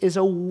Epiphanes is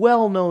a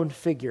well-known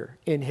figure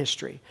in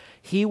history.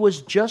 He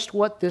was just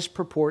what this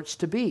purports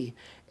to be,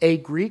 a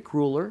Greek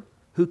ruler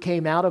who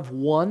came out of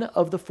one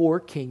of the 4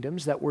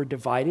 kingdoms that were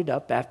divided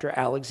up after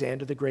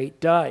Alexander the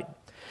Great died.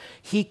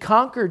 He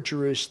conquered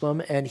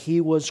Jerusalem, and he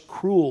was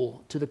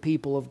cruel to the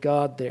people of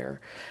God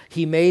there.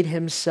 He made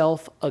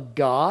himself a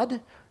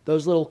god.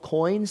 Those little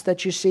coins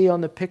that you see on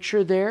the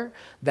picture there,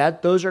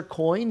 those are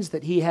coins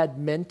that he had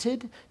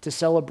minted to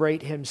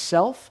celebrate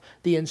himself.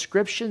 The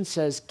inscription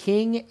says,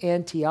 King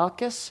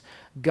Antiochus,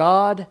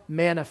 God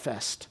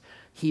manifest.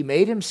 He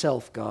made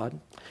himself God.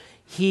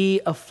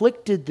 He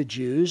afflicted the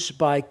Jews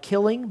by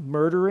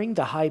murdering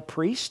the high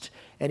priest,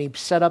 and he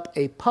set up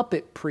a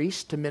puppet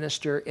priest to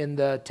minister in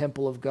the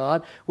temple of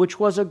God, which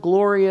was a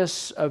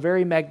glorious, a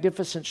very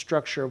magnificent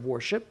structure of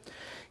worship.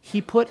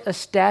 He put a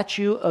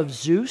statue of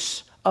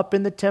Zeus up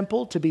in the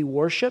temple to be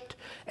worshipped,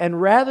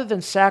 and rather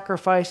than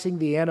sacrificing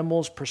the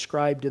animals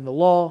prescribed in the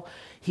law,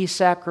 he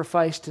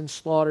sacrificed and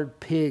slaughtered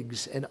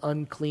pigs and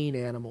unclean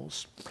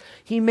animals.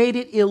 He made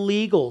it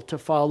illegal to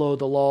follow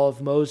the law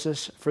of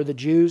Moses for the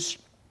Jews.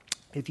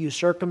 If you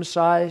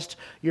circumcised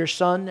your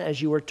son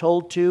as you were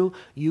told to,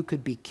 you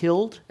could be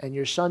killed, and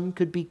your son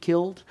could be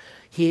killed.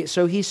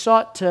 So he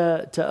sought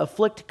to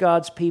afflict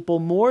God's people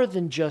more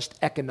than just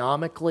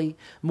economically,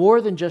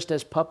 more than just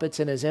as puppets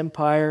in his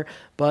empire,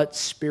 but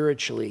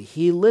spiritually.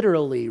 He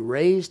literally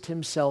raised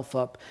himself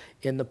up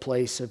in the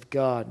place of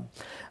God.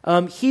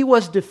 He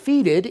was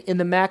defeated in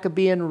the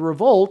Maccabean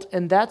revolt,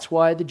 and that's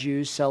why the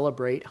Jews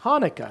celebrate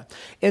Hanukkah.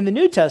 In the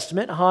New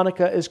Testament,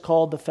 Hanukkah is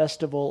called the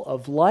Festival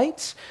of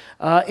Lights.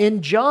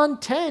 In John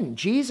 10,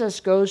 Jesus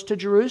goes to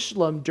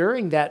Jerusalem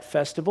during that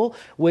festival,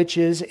 which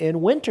is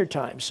in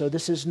wintertime. So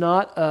this is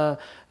not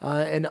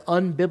an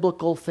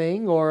unbiblical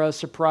thing or a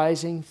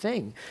surprising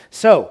thing.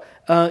 So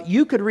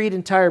you could read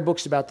entire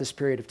books about this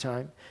period of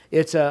time.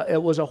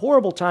 It was a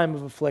horrible time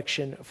of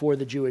affliction for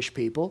the Jewish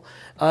people.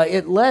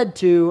 It led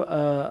to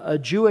a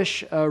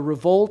Jewish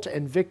revolt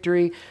and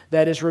victory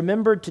that is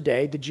remembered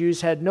today. The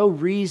Jews had no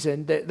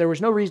reason, there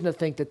was no reason to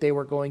think that they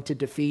were going to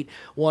defeat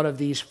one of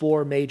these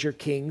four major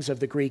kings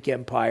of the Greek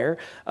Empire.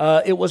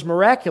 It was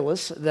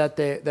miraculous that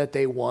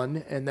they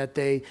won and that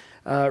they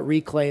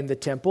reclaimed the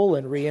temple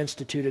and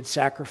reinstituted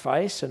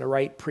sacrifice and a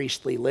right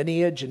priestly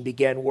lineage and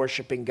began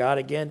worshiping God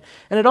again.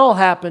 And it all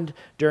happened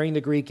during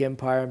the Greek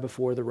Empire and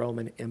before the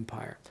Roman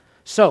Empire.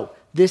 So,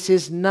 this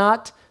is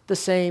not the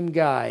same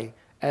guy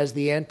as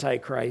the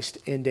Antichrist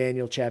in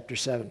Daniel chapter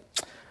 7.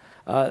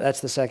 That's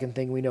the second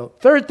thing we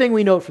note. Third thing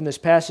we note from this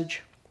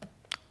passage,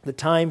 the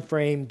time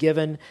frame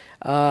given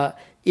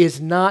is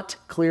not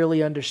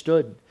clearly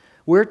understood.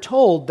 We're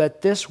told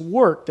that this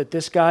work that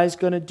this guy's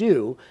going to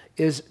do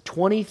is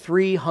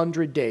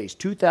 2,300 days,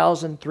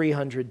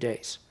 2,300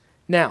 days.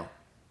 Now,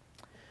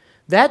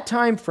 that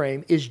time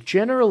frame is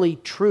generally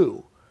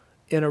true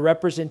in a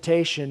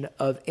representation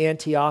of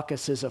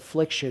Antiochus's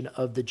affliction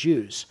of the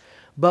Jews.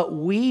 But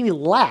we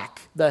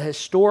lack the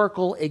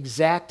historical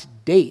exact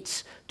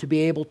dates to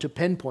be able to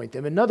pinpoint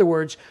them. In other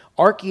words,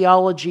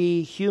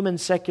 archaeology, human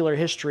secular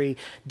history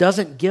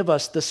doesn't give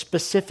us the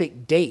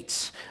specific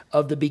dates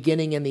of the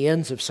beginning and the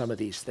ends of some of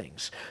these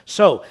things.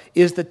 So,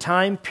 is the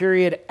time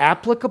period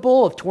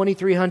applicable of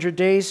 2,300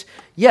 days?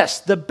 Yes,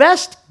 the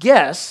best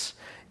guess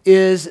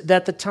is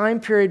that the time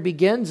period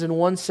begins in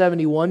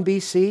 171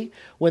 BC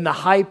when the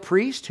high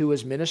priest who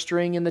was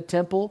ministering in the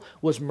temple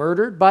was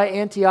murdered by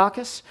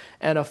Antiochus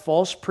and a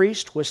false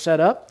priest was set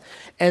up,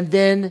 and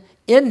then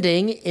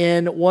ending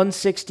in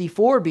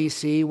 164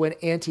 BC when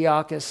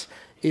Antiochus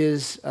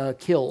is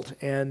killed,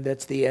 and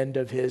that's the end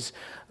of his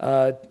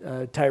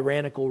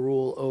tyrannical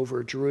rule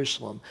over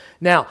Jerusalem.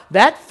 Now,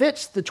 that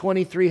fits the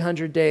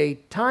 2,300-day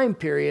time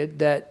period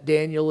that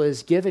Daniel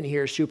is given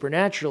here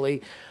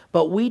supernaturally,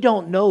 but we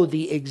don't know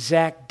the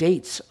exact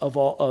dates of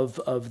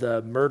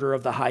the murder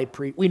of the high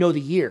priest. We know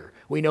the year.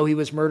 We know he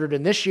was murdered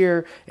in this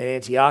year, and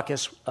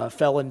Antiochus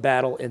fell in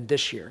battle in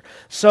this year.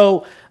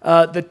 So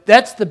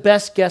that's the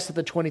best guess of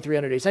the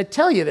 2,300 days. I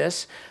tell you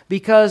this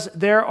because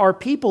there are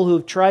people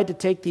who've tried to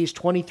take these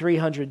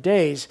 2,300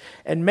 days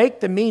and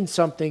make them mean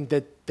something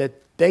that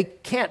they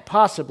can't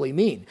possibly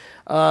mean.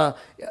 The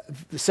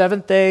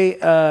Seventh-day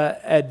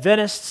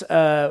Adventists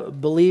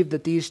believed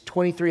that these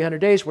 2,300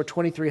 days were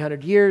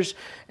 2,300 years,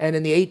 and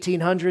in the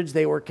 1800s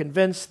they were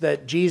convinced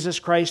that Jesus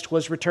Christ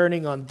was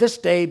returning on this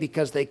day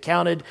because they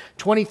counted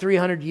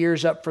 2,300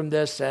 years up from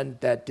this, and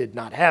that did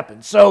not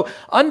happen. So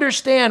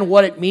understand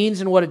what it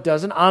means and what it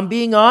doesn't. I'm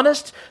being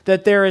honest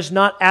that there is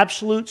not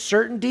absolute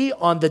certainty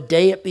on the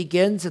day it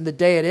begins and the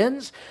day it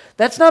ends.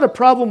 That's not a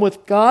problem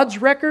with God's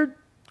record.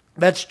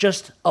 That's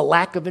just a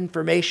lack of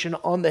information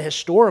on the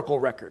historical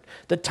record.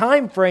 The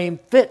time frame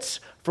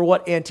fits for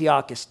what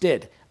Antiochus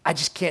did. I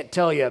just can't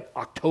tell you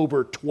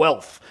October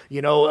 12th.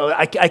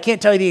 I can't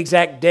tell you the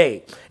exact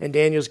day. And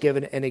Daniel's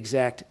given an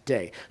exact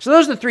day. So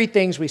those are the three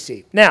things we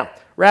see. Now,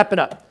 wrapping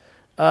up.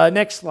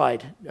 Next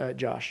slide,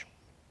 Josh.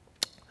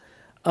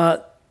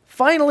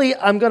 Finally,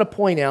 I'm going to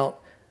point out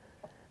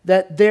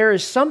that there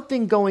is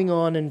something going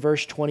on in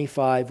verse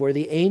 25 where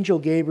the angel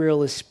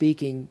Gabriel is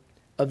speaking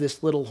of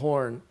this little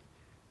horn,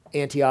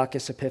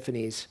 Antiochus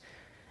Epiphanes.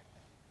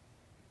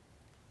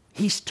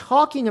 He's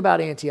talking about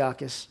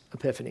Antiochus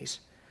Epiphanes,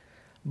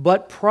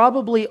 but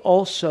probably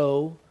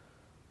also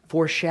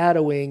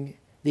foreshadowing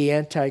the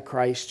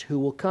Antichrist who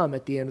will come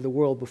at the end of the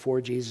world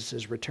before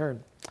Jesus'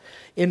 return.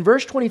 In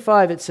verse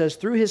 25 it says,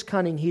 "Through his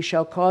cunning he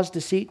shall cause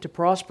deceit to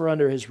prosper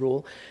under his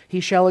rule. He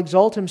shall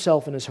exalt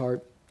himself in his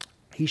heart.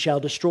 He shall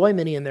destroy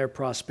many in their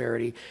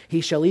prosperity.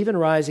 He shall even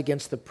rise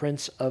against the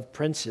prince of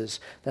princes."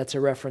 That's a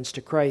reference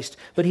to Christ.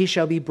 "But he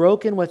shall be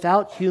broken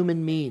without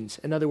human means."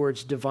 In other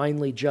words,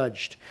 divinely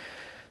judged.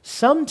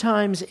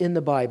 Sometimes in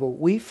the Bible,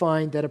 we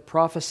find that a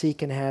prophecy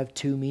can have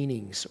two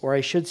meanings, or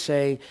I should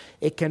say,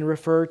 it can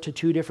refer to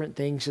two different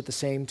things at the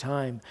same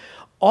time.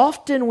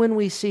 Often when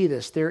we see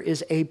this, there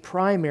is a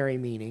primary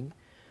meaning,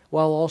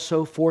 while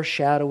also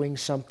foreshadowing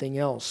something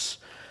else.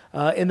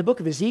 In the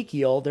book of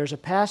Ezekiel, there's a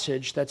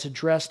passage that's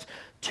addressed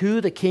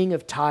to the king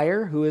of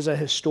Tyre, who is a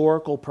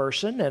historical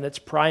person, and its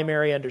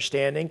primary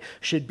understanding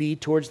should be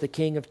towards the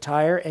king of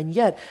Tyre. And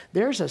yet,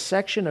 there's a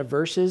section of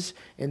verses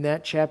in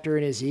that chapter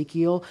in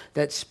Ezekiel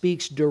that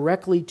speaks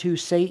directly to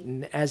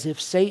Satan as if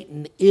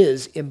Satan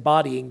is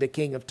embodying the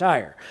king of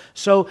Tyre.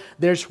 So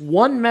there's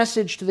one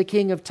message to the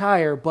king of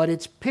Tyre, but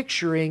it's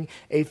picturing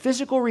a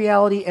physical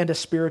reality and a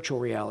spiritual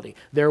reality.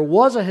 There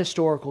was a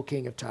historical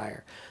king of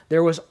Tyre.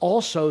 There was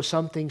also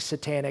something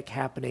satanic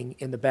happening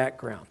in the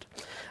background.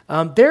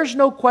 There's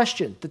no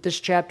question that this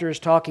chapter is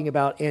talking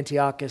about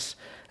Antiochus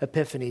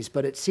Epiphanes,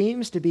 but it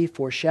seems to be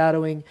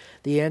foreshadowing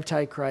the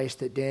Antichrist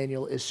that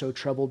Daniel is so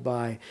troubled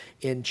by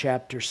in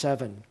chapter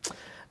 7.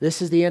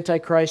 This is the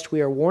Antichrist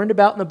we are warned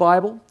about in the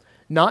Bible,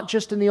 not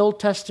just in the Old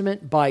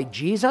Testament, by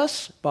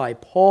Jesus, by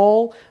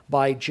Paul,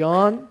 by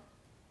John.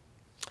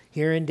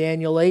 Here in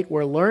Daniel 8,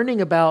 we're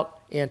learning about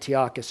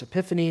Antiochus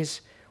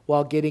Epiphanes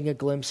while getting a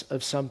glimpse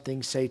of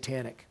something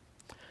satanic.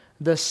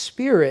 The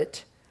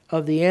spirit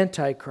of the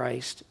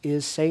Antichrist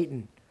is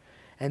Satan.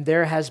 And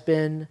there have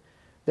been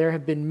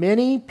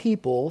many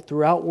people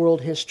throughout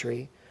world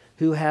history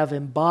who have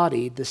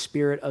embodied the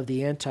spirit of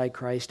the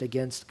Antichrist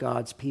against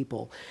God's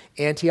people.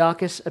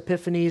 Antiochus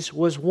Epiphanes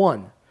was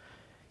one.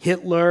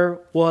 Hitler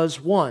was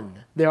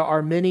one. There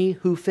are many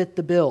who fit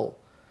the bill.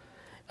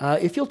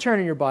 If you'll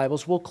turn in your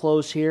Bibles, we'll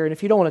close here. And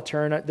if you don't want to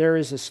turn, there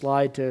is a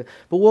slide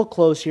but we'll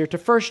close here to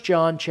 1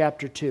 John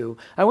chapter 2.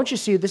 I want you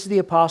to see this is the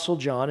Apostle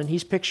John, and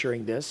he's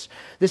picturing this.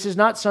 This is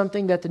not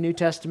something that the New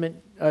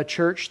Testament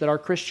church, that our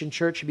Christian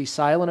church should be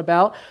silent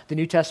about. The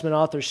New Testament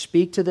authors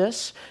speak to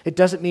this. It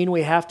doesn't mean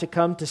we have to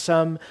come to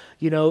some,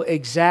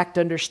 exact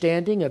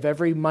understanding of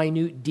every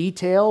minute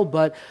detail,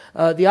 but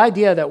the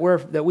idea that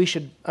we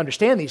should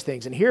understand these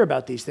things and hear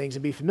about these things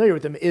and be familiar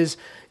with them is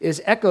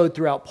echoed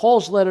throughout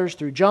Paul's letters,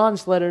 through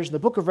John's letters, the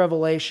book of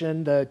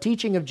Revelation, the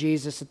teaching of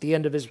Jesus at the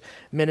end of his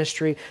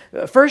ministry.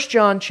 1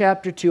 John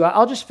chapter 2,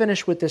 I'll just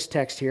finish with this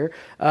text here.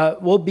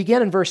 We'll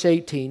begin in verse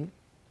 18.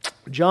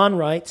 John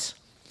writes,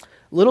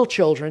 "Little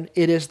children,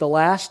 it is the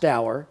last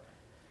hour,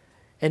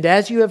 and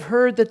as you have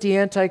heard that the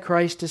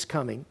Antichrist is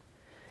coming,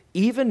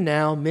 even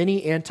now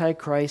many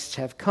Antichrists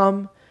have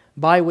come,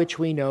 by which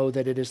we know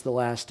that it is the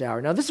last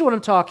hour." Now, this is what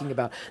I'm talking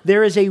about.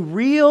 There is a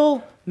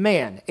real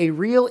man, a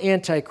real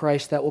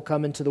Antichrist that will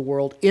come into the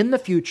world in the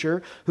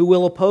future who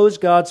will oppose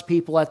God's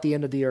people at the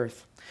end of the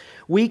earth.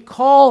 We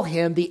call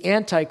him the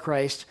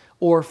Antichrist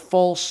or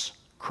false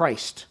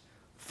Christ.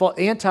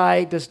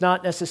 Anti does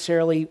not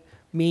necessarily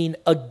mean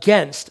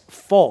against,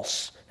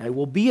 false. Now, he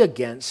will be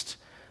against,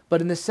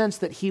 but in the sense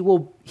that he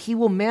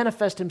will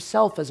manifest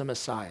himself as a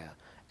Messiah,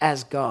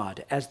 as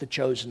God, as the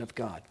chosen of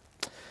God.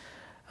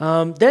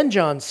 Then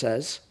John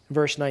says,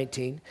 verse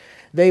 19,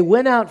 "They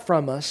went out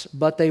from us,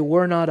 but they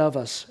were not of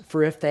us.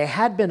 For if they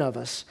had been of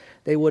us,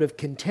 they would have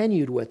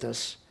continued with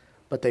us.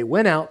 But they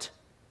went out,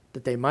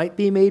 that they might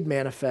be made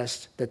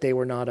manifest that they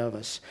were not of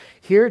us."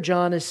 Here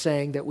John is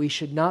saying that we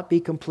should not be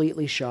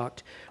completely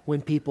shocked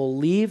when people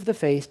leave the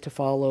faith to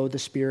follow the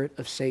spirit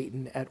of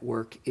Satan at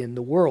work in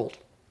the world.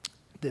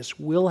 This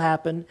will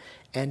happen,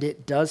 and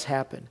it does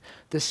happen.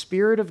 The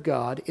Spirit of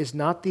God is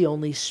not the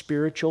only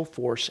spiritual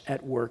force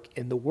at work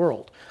in the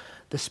world.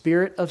 The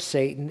spirit of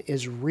Satan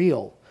is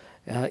real.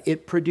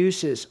 It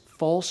produces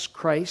false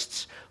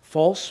Christs,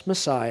 false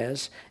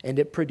messiahs, and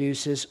it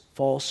produces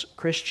false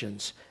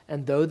Christians.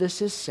 And though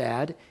this is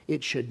sad,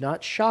 it should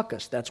not shock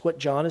us. That's what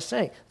John is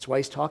saying. That's why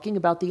he's talking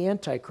about the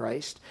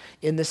Antichrist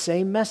in the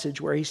same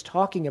message where he's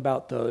talking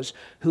about those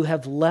who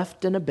have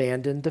left and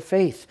abandoned the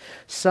faith.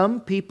 Some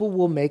people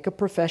will make a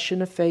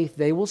profession of faith.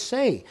 They will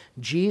say,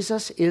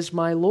 "Jesus is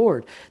my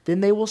Lord."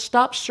 Then they will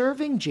stop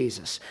serving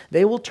Jesus.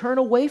 They will turn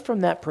away from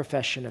that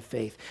profession of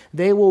faith.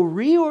 They will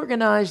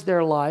reorganize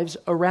their lives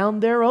around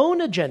their own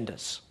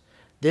agendas.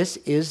 This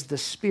is the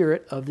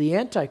spirit of the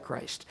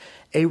Antichrist,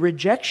 a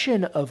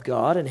rejection of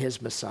God and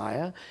his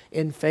Messiah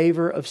in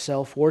favor of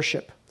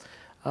self-worship.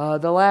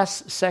 The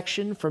last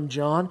section from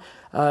John,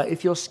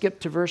 if you'll skip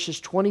to verses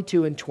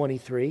 22 and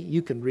 23,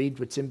 you can read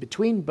what's in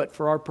between, but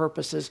for our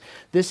purposes,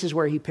 this is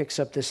where he picks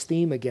up this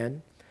theme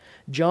again.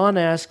 John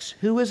asks,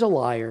 "Who is a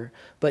liar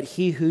but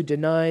he who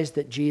denies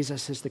that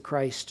Jesus is the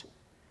Christ?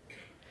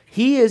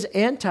 He is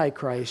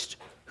Antichrist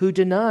who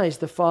denies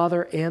the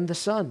Father and the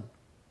Son.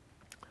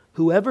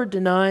 Whoever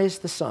denies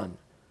the Son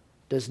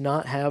does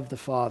not have the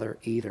Father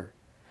either.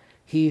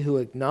 He who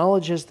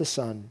acknowledges the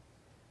Son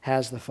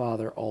has the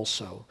Father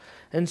also."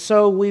 And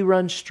so we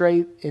run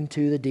straight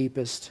into the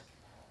deepest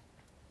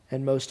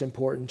and most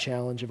important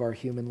challenge of our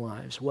human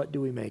lives. What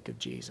do we make of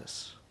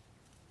Jesus?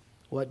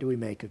 What do we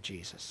make of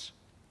Jesus?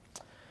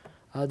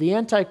 The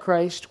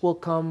Antichrist will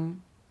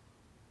come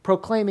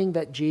proclaiming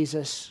that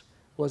Jesus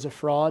was a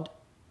fraud,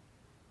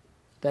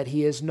 that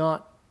he is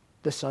not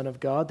the Son of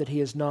God, that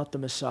he is not the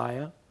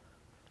Messiah.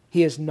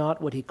 He is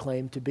not what he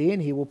claimed to be,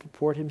 and he will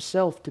purport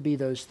himself to be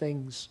those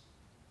things.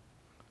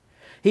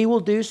 He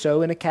will do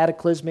so in a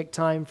cataclysmic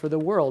time for the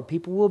world.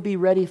 People will be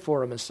ready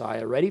for a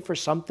Messiah, ready for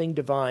something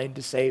divine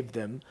to save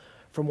them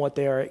from what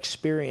they are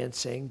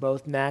experiencing,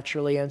 both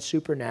naturally and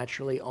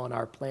supernaturally on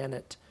our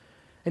planet.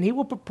 And he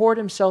will purport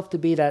himself to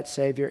be that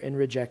Savior in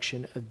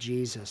rejection of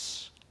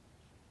Jesus.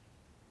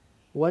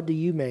 What do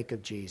you make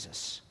of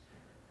Jesus?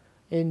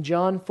 In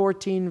John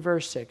 14,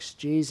 verse 6,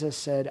 Jesus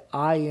said,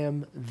 I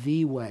am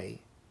the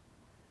way,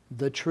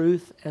 the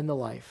truth, and the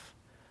life.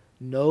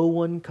 No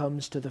one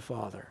comes to the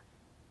Father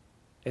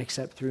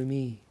except through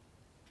me.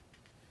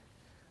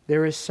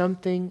 There is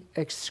something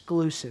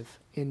exclusive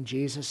in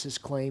Jesus'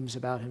 claims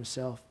about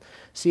himself.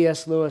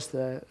 C.S. Lewis,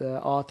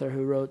 the author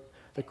who wrote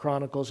the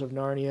Chronicles of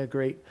Narnia,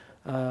 great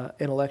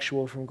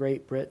intellectual from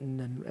Great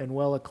Britain and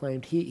well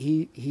acclaimed,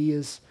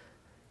 he's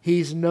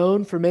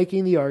known for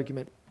making the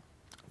argument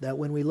that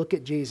when we look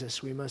at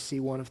Jesus, we must see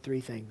one of three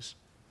things.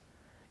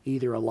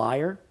 Either a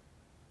liar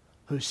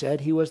who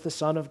said he was the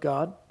Son of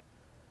God,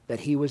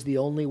 that he was the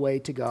only way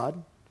to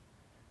God,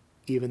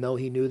 even though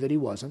he knew that he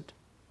wasn't,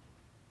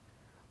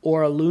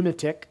 or a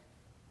lunatic,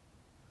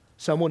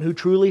 someone who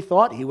truly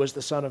thought he was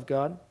the Son of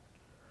God,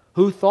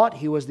 who thought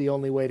he was the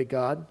only way to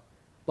God,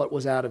 but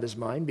was out of his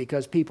mind,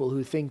 because people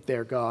who think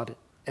they're God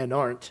and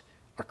aren't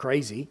are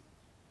crazy,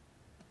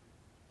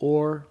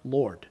 or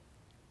Lord,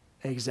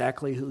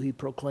 exactly who he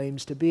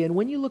proclaims to be. And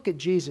when you look at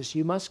Jesus,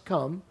 you must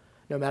come,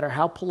 no matter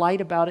how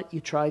polite about it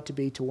you try to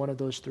be, to one of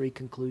those three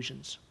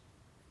conclusions.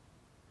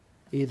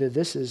 Either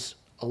this is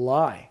a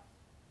lie,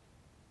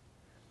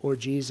 or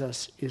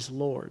Jesus is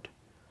Lord.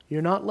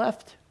 You're not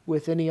left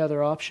with any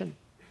other option.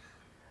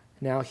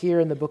 Now here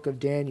in the book of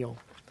Daniel,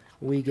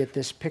 we get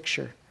this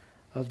picture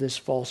of this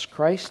false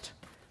Christ,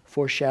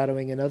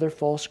 foreshadowing another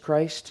false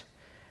Christ.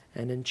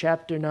 And in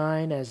chapter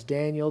 9, as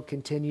Daniel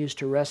continues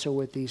to wrestle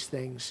with these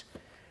things,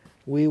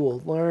 we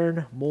will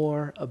learn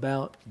more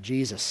about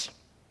Jesus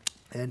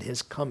and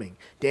his coming.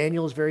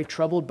 Daniel is very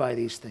troubled by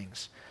these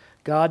things.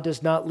 God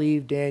does not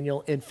leave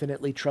Daniel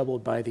infinitely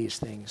troubled by these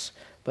things.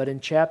 But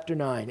in chapter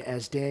 9,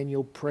 as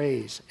Daniel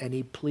prays and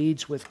he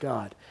pleads with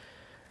God,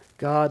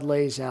 God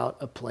lays out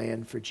a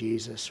plan for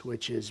Jesus,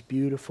 which is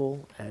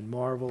beautiful and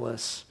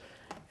marvelous,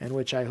 and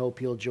which I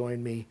hope you'll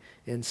join me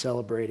in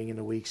celebrating in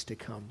the weeks to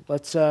come.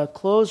 Let's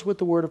close with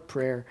the word of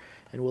prayer,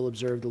 and we'll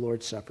observe the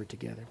Lord's Supper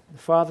together.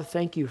 Father,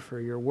 thank you for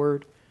your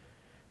word.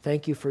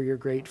 Thank you for your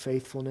great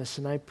faithfulness,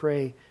 and I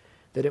pray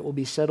that it will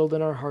be settled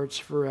in our hearts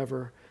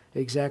forever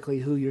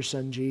exactly who your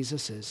Son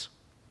Jesus is.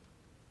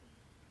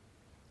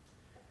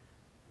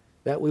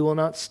 That we will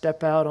not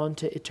step out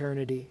onto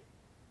eternity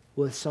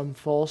with some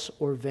false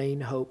or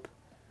vain hope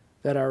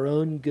that our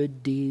own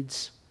good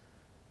deeds,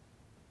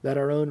 that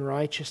our own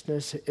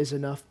righteousness is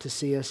enough to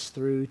see us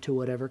through to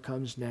whatever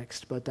comes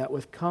next, but that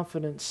with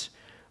confidence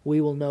we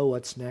will know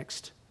what's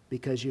next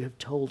because you have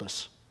told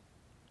us.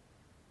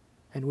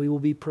 And we will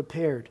be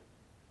prepared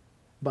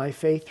by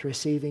faith,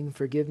 receiving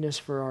forgiveness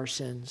for our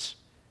sins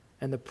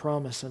and the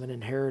promise of an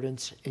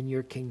inheritance in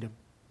your kingdom.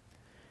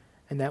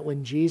 And that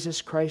when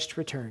Jesus Christ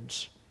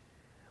returns,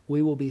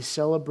 we will be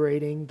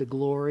celebrating the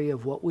glory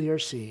of what we are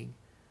seeing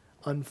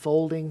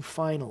unfolding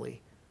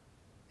finally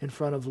in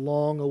front of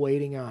long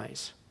awaiting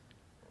eyes,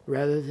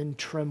 rather than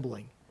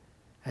trembling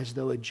as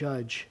though a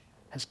judge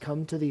has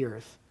come to the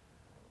earth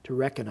to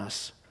reckon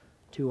us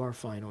to our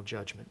final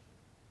judgment.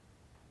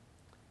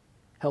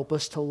 Help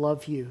us to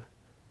love you,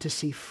 to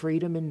see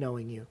freedom in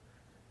knowing you,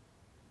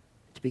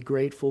 to be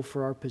grateful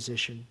for our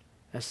position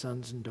as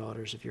sons and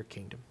daughters of your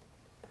kingdom.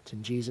 It's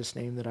in Jesus'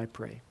 name that I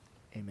pray.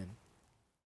 Amen.